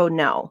tribe, so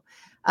no.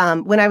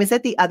 When I was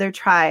at the other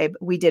tribe,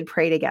 we did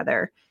pray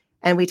together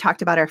and we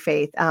talked about our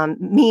faith.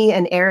 Me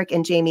and Eric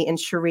and Jamie and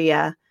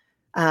Sharia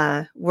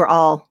were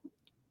all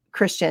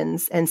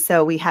Christians. And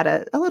so we had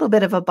a little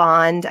bit of a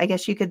bond, I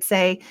guess you could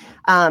say.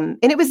 And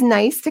it was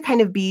nice to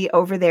kind of be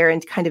over there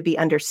and kind of be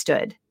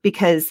understood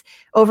because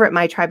over at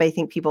my tribe, I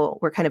think people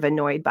were kind of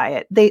annoyed by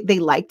it. They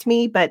liked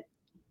me, but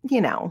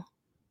you know,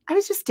 I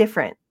was just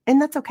different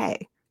and that's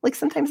okay. Like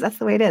sometimes that's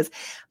the way it is.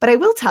 But I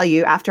will tell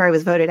you, after I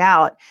was voted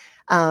out,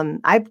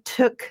 I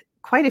took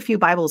quite a few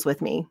Bibles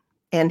with me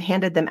and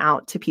handed them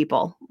out to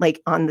people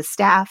like on the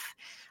staff.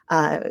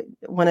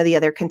 One of the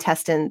other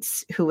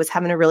contestants who was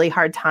having a really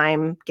hard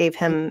time gave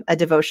him a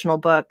devotional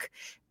book,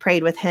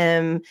 prayed with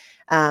him.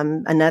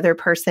 Another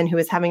person who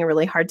was having a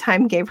really hard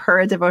time gave her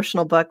a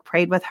devotional book,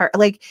 prayed with her.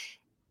 Like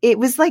it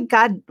was like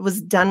God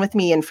was done with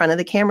me in front of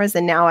the cameras.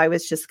 And now I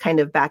was just kind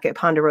of back at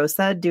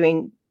Ponderosa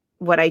doing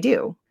what I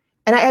do.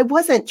 And I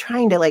wasn't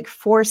trying to like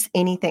force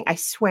anything. I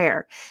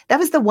swear that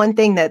was the one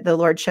thing that the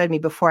Lord showed me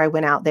before I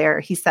went out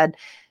there. He said,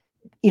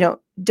 you know,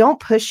 don't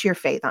push your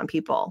faith on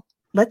people.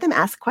 Let them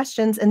ask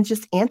questions and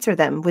just answer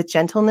them with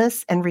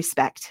gentleness and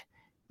respect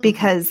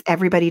because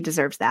everybody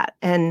deserves that.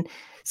 And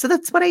So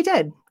that's what I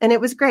did. And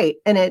it was great.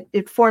 And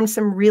it formed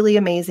some really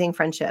amazing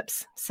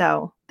friendships.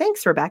 So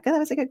thanks, Rebecca. That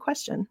was a good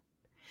question.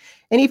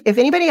 And if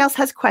anybody else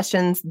has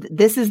questions,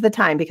 this is the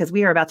time, because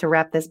we are about to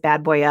wrap this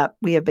bad boy up.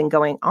 We have been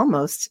going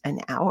almost an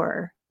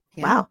hour.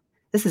 Yeah. Wow.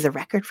 This is a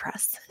record for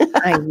us.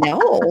 I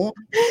know.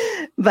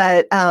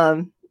 But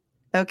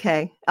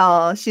okay.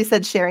 Oh, she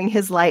said sharing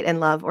his light and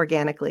love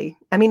organically.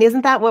 I mean,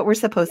 isn't that what we're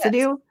supposed to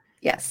do?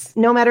 Yes.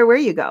 No matter where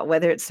you go,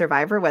 whether it's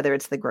Survivor, whether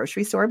it's the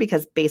grocery store,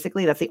 because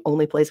basically that's the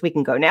only place we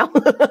can go now.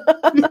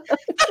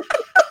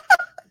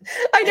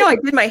 I know. I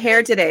did my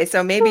hair today,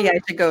 so maybe I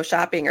should go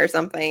shopping or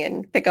something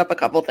and pick up a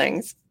couple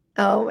things.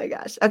 Oh my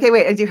gosh. Okay,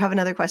 wait, I do have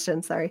another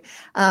question. Sorry.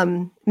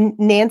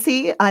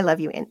 Nancy, I love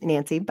you,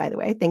 Nancy, by the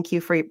way. Thank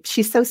you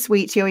she's so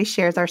sweet. She always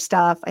shares our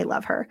stuff. I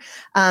love her.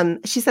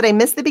 She said, I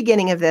missed the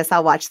beginning of this.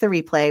 I'll watch the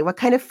replay. What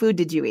kind of food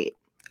did you eat?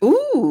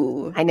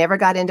 Ooh. I never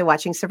got into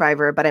watching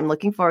Survivor, but I'm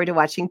looking forward to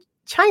watching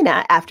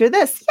China after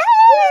this.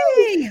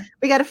 Yay!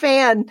 We got a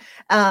fan.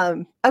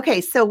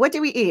 Okay, so what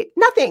do we eat?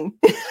 Nothing.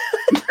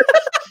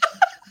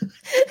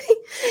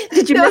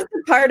 Did you miss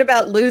the part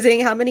about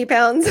losing how many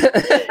pounds?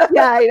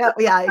 Yeah, I know.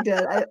 Yeah, I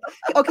did.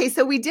 Okay,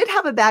 so we did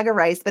have a bag of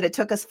rice, but it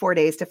took us 4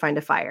 days to find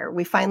a fire.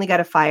 We finally got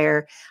a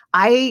fire.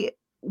 I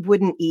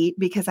wouldn't eat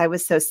because I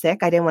was so sick.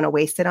 I didn't want to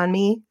waste it on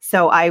me.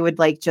 So I would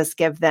just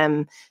give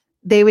them,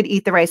 they would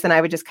eat the rice and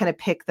I would just kind of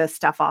pick the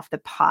stuff off the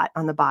pot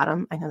on the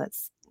bottom. I know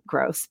that's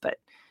gross,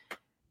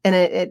 and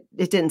it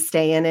didn't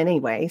stay in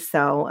anyway.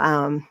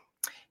 So,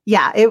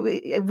 yeah,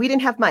 we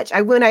didn't have much.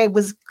 When I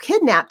was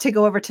kidnapped to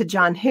go over to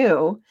John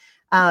Hu,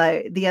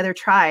 the other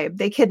tribe,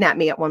 they kidnapped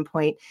me at one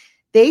point.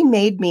 They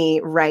made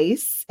me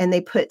rice and they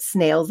put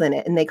snails in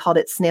it and they called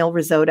it snail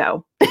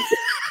risotto. It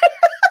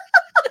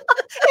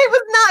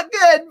was not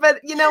good, but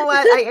you know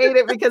what? I ate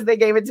it because they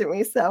gave it to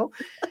me. So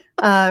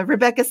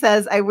Rebecca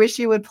says, I wish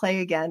you would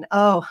play again.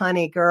 Oh,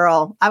 honey,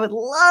 girl, I would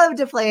love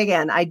to play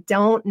again. I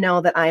don't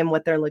know that I am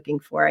what they're looking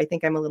for. I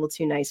think I'm a little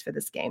too nice for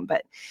this game,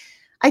 but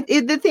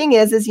the thing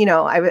is,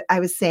 I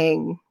was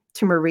saying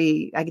to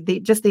Marie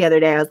just the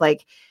other day, I was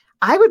like,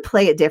 I would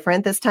play it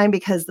different this time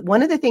because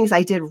one of the things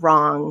I did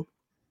wrong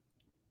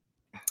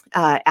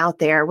out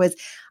there was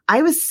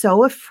I was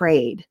so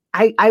afraid.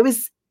 I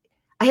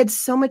had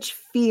so much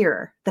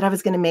fear that I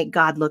was going to make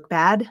God look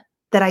bad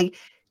that I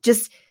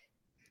just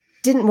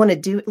didn't want to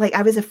do.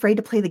 I was afraid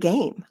to play the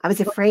game. I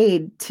was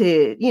afraid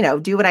to,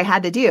 do what I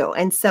had to do.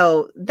 And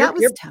so that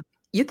was tough.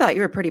 You thought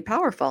you were pretty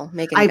powerful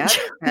making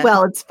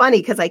well, it's funny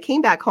because I came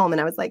back home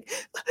and I was like,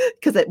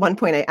 because at one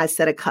point I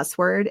said a cuss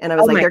word and I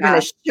was they're going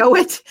to show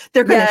it.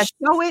 They're going to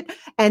show it.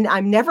 And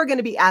I'm never going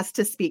to be asked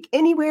to speak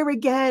anywhere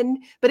again.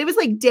 But it was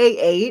day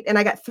 8 and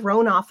I got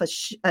thrown off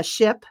a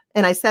ship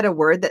and I said a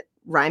word that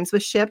rhymes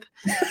with ship.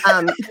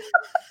 And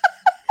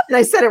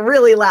I said it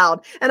really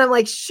loud. And I'm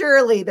like,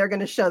 surely they're going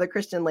to show the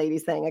Christian lady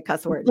saying a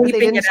cuss word. But they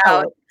didn't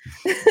show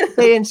it.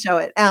 They didn't show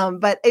it.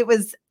 But it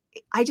was,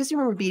 I just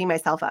remember beating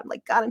myself up. I'm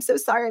like, God, I'm so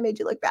sorry I made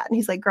you look bad. And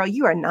he's like, girl,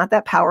 you are not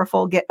that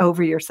powerful. Get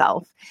over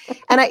yourself.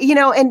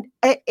 And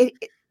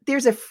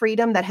there's a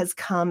freedom that has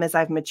come as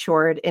I've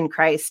matured in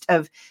Christ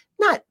of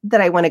not that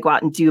I want to go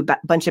out and do a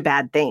bunch of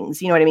bad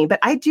things. You know what I mean? But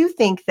I do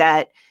think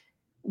that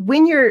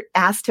when you're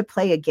asked to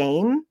play a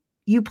game,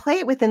 you play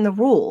it within the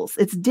rules.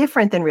 It's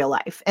different than real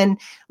life. And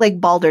like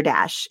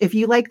Balderdash, if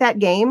you like that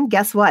game,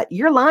 guess what?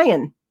 You're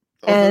lying.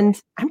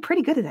 And I'm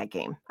pretty good at that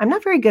game. I'm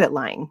not very good at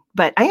lying,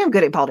 but I am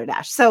good at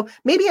Balderdash. So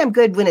maybe I'm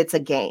good when it's a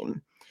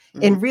game.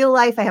 In real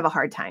life, I have a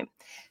hard time.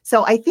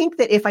 So I think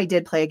that if I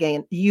did play a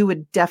game, you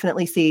would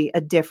definitely see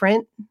a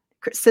different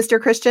sister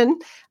Christian.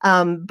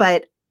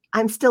 But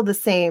I'm still the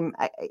same.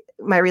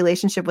 My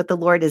relationship with the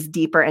Lord is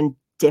deeper and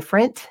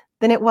different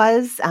than it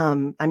was.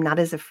 I'm not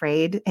as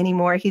afraid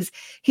anymore. He's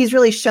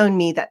really shown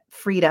me that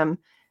freedom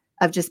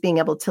of just being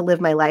able to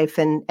live my life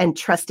and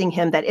trusting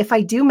him that if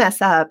I do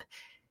mess up,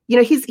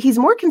 he's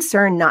more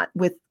concerned not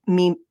with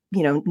me,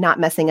 not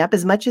messing up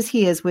as much as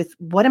he is with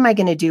what am I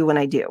going to do when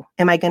I do?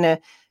 Am I going to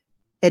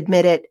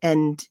admit it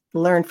and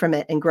learn from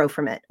it and grow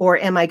from it? Or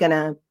am I going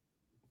to,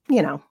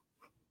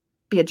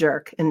 be a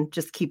jerk and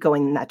just keep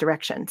going in that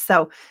direction?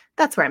 So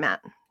that's where I'm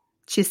at.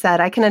 She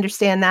said, I can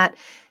understand that.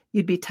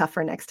 You'd be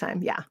tougher next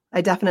time. Yeah,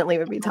 I definitely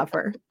would be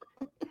tougher.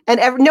 And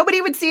nobody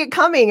would see it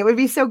coming. It would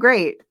be so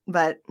great,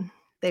 but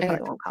they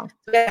probably won't call.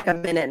 Like a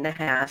minute and a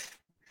half.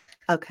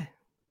 Okay.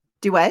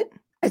 Do what?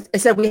 I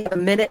said we have a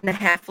minute and a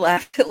half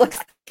left. It looks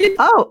like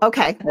oh,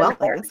 okay.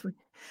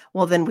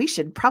 Well, then we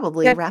should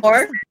probably wrap this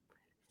up.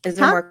 Is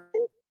there more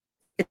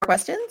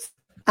questions?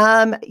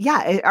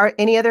 Yeah. Are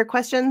any other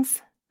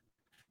questions?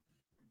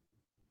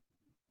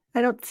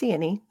 I don't see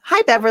any.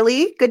 Hi,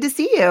 Beverly. Good to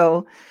see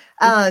you.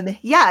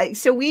 Yeah.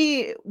 So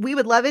we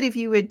would love it if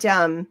you would,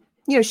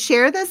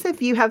 share this if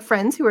you have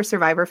friends who are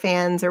Survivor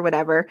fans or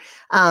whatever.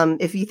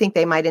 If you think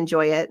they might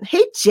enjoy it.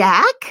 Hey,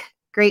 Jack.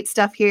 Great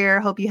stuff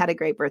here. Hope you had a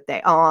great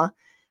birthday. Aw.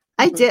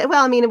 I did.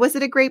 Well, was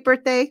it a great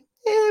birthday?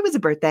 It was a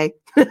birthday.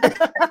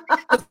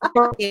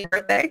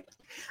 Birthday.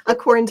 A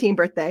quarantine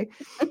birthday.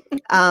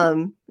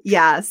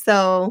 Yeah.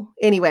 So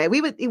anyway,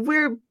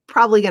 we're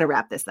probably going to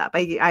wrap this up.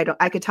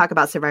 I could talk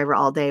about Survivor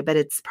all day, but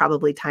it's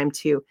probably time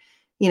to,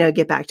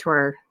 get back to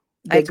our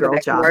big girl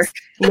jobs.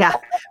 Yeah.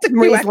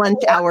 Marie's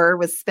lunch hour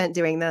was spent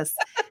doing this.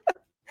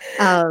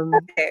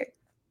 Okay.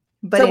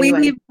 But so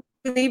anyway.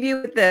 we leave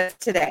you with this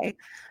today.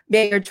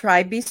 May your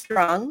tribe be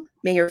strong.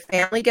 May your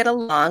family get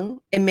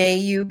along. And may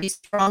you be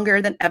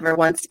stronger than ever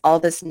once all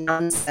this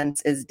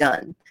nonsense is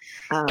done.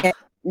 And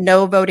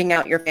no voting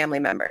out your family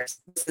members.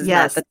 This is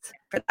not the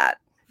time for that.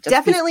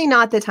 Definitely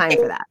not the time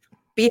for that.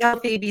 Be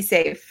healthy, be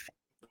safe.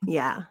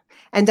 Yeah.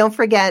 And don't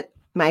forget,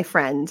 my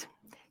friend,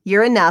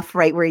 you're enough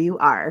right where you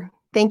are.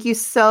 Thank you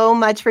so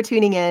much for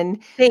tuning in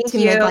to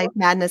Midlife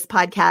Madness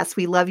podcast.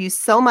 We love you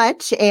so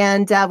much.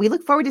 And we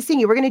look forward to seeing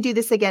you. We're going to do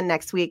this again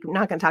next week. We're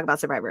not going to talk about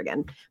Survivor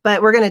again,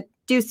 but we're going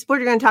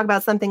to talk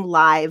about something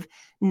live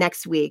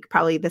next week,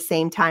 probably the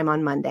same time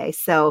on Monday.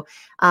 So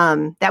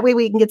that way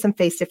we can get some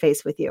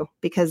face-to-face with you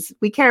because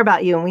we care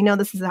about you. And we know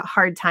this is a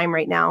hard time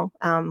right now.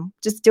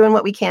 Just doing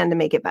what we can to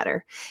make it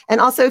better. And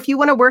also, if you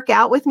want to work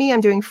out with me,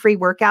 I'm doing free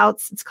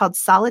workouts. It's called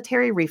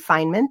Solitary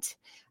Refinement.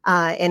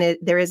 And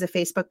there is a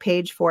Facebook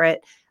page for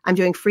it. I'm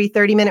doing free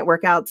 30-minute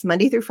workouts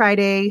Monday through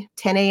Friday,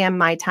 10 a.m.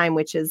 my time,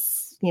 which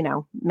is,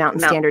 Mountain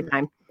Standard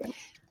Time.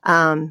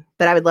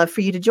 But I would love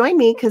for you to join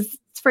me because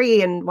it's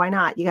free and why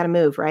not? You got to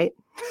move, right?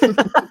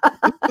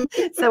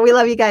 So we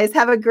love you guys.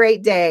 Have a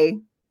great day.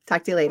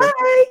 Talk to you later.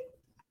 Bye.